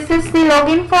 So this is the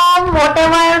login form,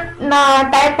 whatever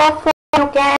type of form you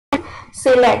can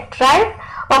select, right?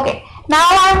 Okay, now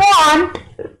I want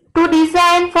to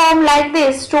design form like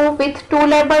this, with 2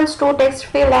 labels, 2 text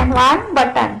field and 1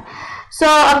 button. So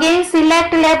again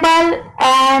select label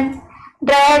and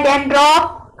drag and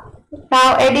drop.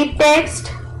 Now edit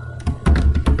text,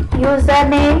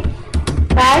 username,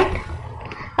 right?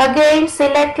 Again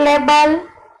select label,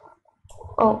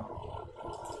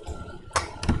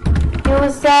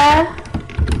 user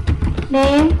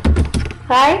name,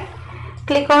 right?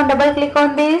 Double click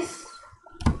on this,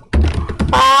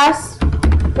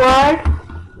 password,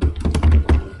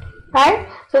 right?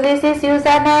 So this is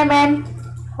username and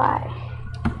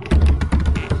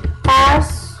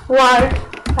password,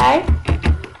 right?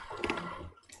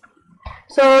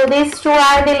 So these 2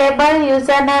 are the label,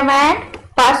 username and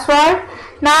password.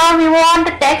 Now we want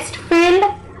the text field,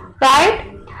 right?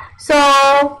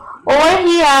 So over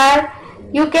here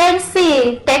you can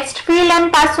see text field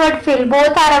and password field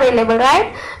both are available,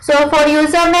 right? So for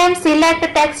username, select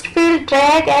text field,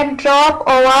 drag and drop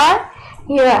over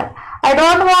here. I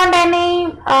don't want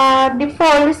any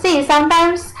default. See,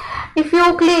 sometimes if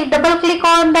you double click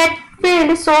on that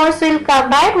field, source will come,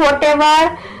 right?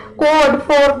 Whatever code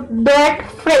for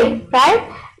that frame,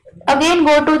 right? Again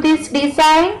go to this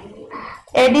design,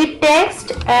 edit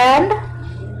text, and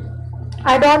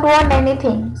I don't want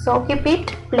anything, so keep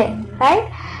it blank,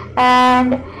 right?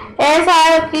 And as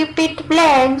I keep it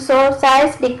blank, so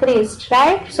size decreased,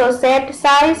 right? So set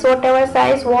size, whatever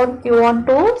size you want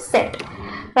to set,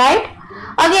 right?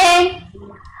 Again,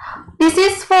 this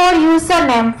is for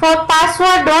username. For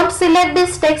password, don't select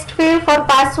this text field. For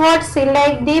password,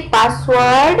 select the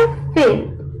password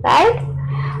field, right?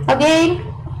 Again,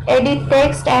 edit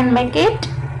text and make it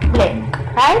blank,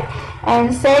 right?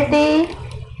 And set the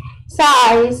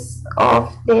size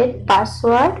of the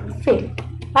password field,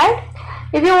 right?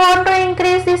 If you want to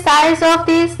increase the size of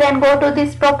this, then go to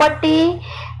this property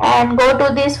and go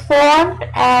to this font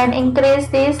and increase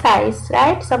the size,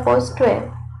 right? Suppose 12,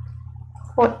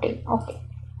 14, okay,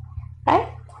 right?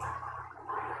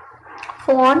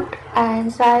 Font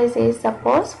and size is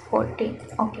suppose 14,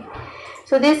 okay.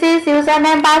 So this is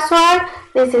username, password,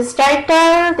 this is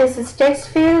title, this is text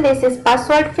field, this is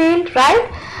password field,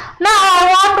 right? Now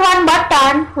I want one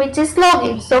button which is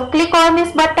login. So click on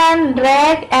this button,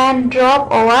 drag and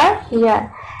drop over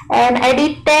here and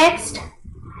edit text.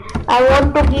 I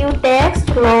want to give text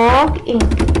login,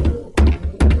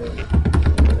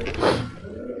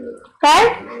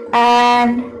 right?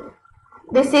 And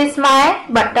this is my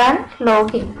button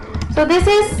login. So this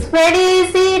is very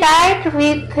easy, right?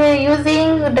 With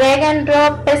using drag and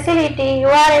drop facility, you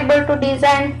are able to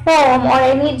design form or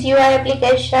any GUI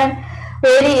application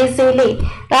very easily,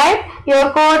 right?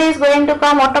 Your code is going to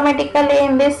come automatically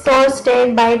in this source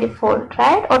tag by default,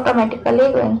 right? Automatically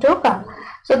going to come.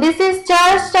 So this is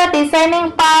just a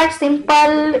designing part,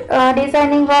 simple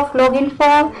designing of login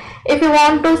form. If you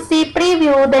want to see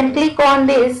preview, then click on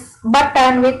this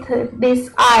button with this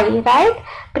eye, right?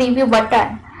 Preview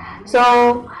button.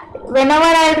 So whenever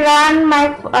I run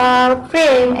my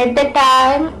frame, at the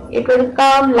time it will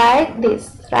come like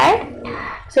this, right?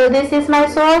 So this is my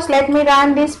source. Let me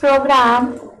run this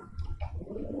program.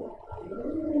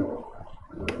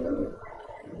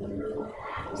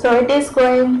 So it is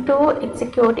going to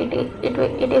execute it.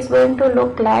 It is going to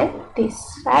look like this,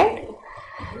 right?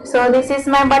 So this is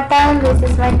my button, this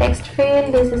is my text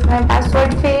field, this is my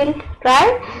password field,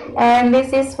 right? And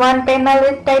this is one panel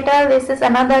with title, this is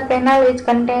another panel which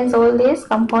contains all these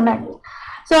components.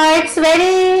 So it's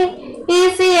very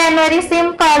easy and very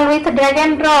simple with drag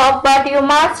and drop, but you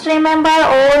must remember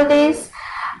all these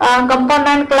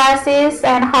component classes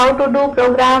and how to do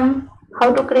program,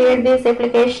 how to create these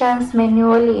applications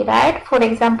manually, right? For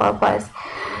example purpose.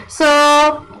 So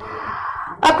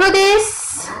up to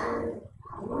this,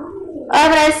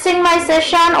 I'm resting my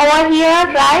session over here,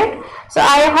 right? So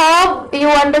I hope you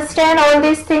understand all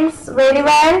these things very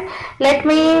well. Let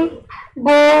me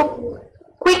go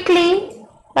quickly,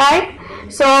 right?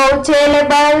 So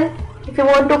JLabel, if you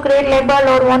want to create label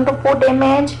or want to put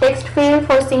image, text field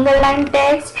for single line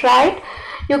text, right?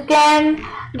 You can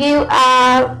give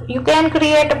you can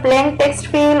create a blank text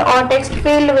field or text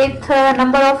field with a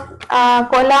number of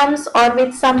columns or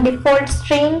with some default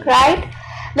string, right?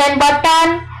 Then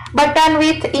button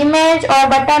with image or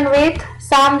button with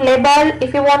some label.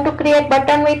 If you want to create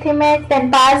button with image,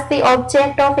 then pass the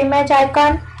object of image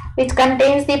icon which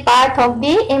contains the path of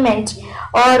the image,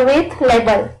 or with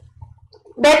label.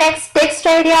 The next text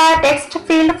area, text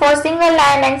field for single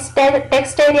line, and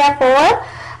text area for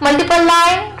multiple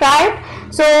line, right?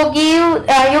 So give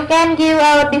you can give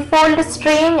a default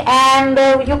string and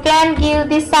you can give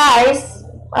the size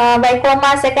by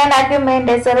comma, second argument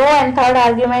as a row and third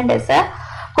argument as a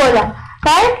column,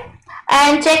 right?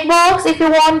 And checkbox, if you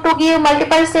want to give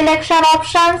multiple selection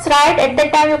options, right, at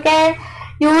that time you can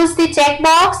use the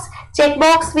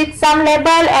checkbox with some label,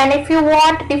 and if you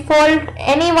want default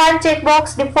any one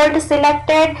checkbox default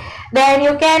selected, then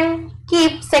you can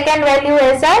keep second value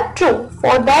as a true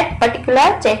for that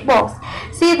particular checkbox.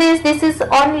 See this is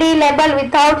only label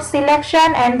without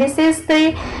selection, and this is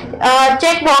the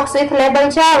checkbox with label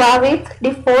Java with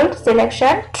default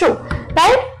selection true,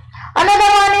 right? Another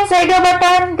one is radio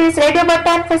button. This radio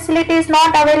button facility is not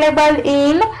available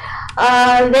in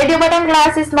radio button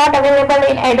class is not available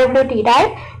in AWT,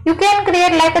 right? You can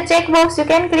create like a checkbox, you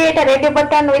can create a radio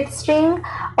button with string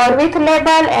or with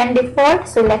label and default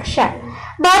selection.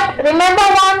 But remember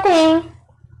one thing,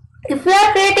 If you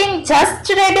are creating just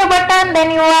radio button,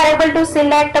 then you are able to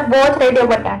select both radio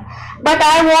button. But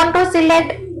I want to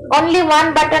select only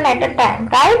one button at a time,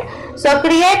 right? So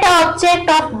create an object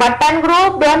of button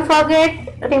group. Don't forget,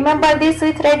 remember this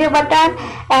with radio button,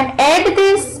 and add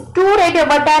these two radio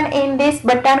button in this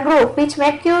button group, which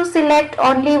make you select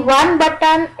only one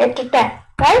button at a time,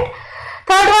 right?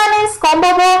 Third one is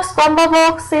combo box. Combo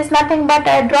box is nothing but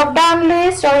a drop down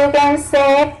list, or you can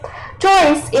say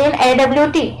choice in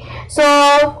AWT. So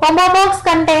combo box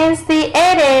contains the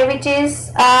array, which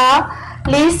is a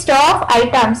list of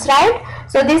items, right?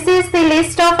 So this is the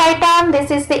list of items,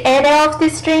 this is the array of the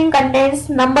string, contains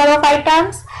number of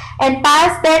items, and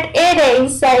pass that array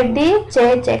inside the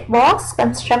J checkbox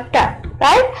constructor,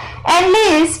 right? And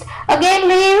list, again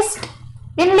list,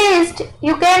 in list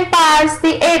you can pass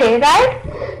the array, right?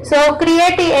 So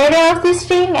create the array of the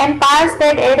string and pass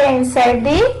that array inside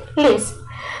the list.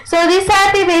 So these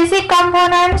are the basic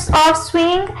components of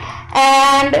Swing,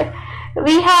 and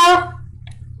we have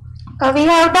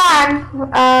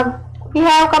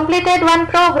completed one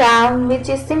program, which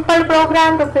is simple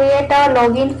program to create a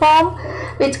login form,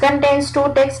 which contains two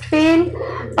text field,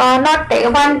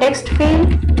 one text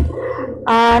field,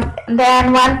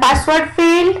 then one password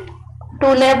field, two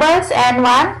labels, and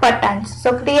one buttons.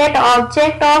 So create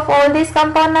object of all these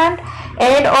component,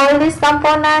 add all these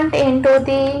component into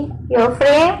your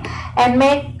frame, and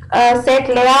make set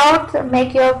layout,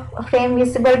 make your frame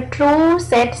visible true,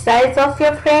 set size of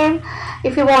your frame.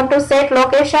 If you want to set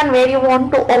location where you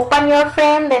want to open your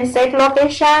frame, then set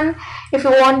location. If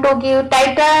you want to give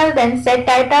title, then set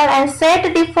title, and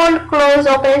set default close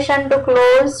operation to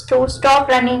close to stop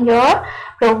running your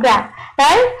program,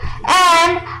 right?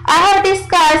 And I have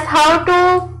discussed how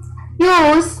to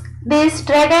use this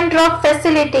drag and drop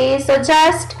facility. So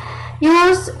just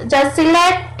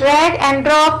select, drag and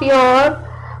drop your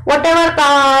whatever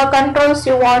controls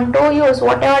you want to use,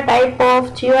 whatever type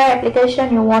of GUI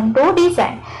application you want to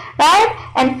design, right?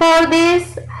 And for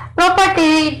this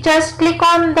property, just click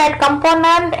on that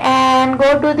component and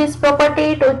go to this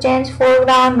property to change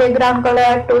foreground, background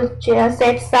color, to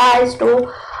set size,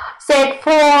 to set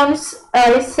fonts,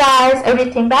 size,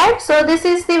 everything, right? So this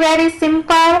is the very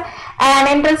simple and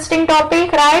interesting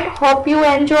topic, right? Hope you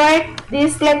enjoyed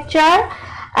this lecture,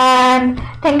 and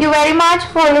thank you very much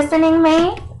for listening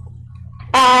me,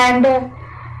 and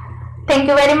thank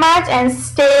you very much, and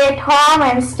stay at home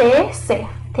and stay safe.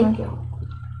 Thank you.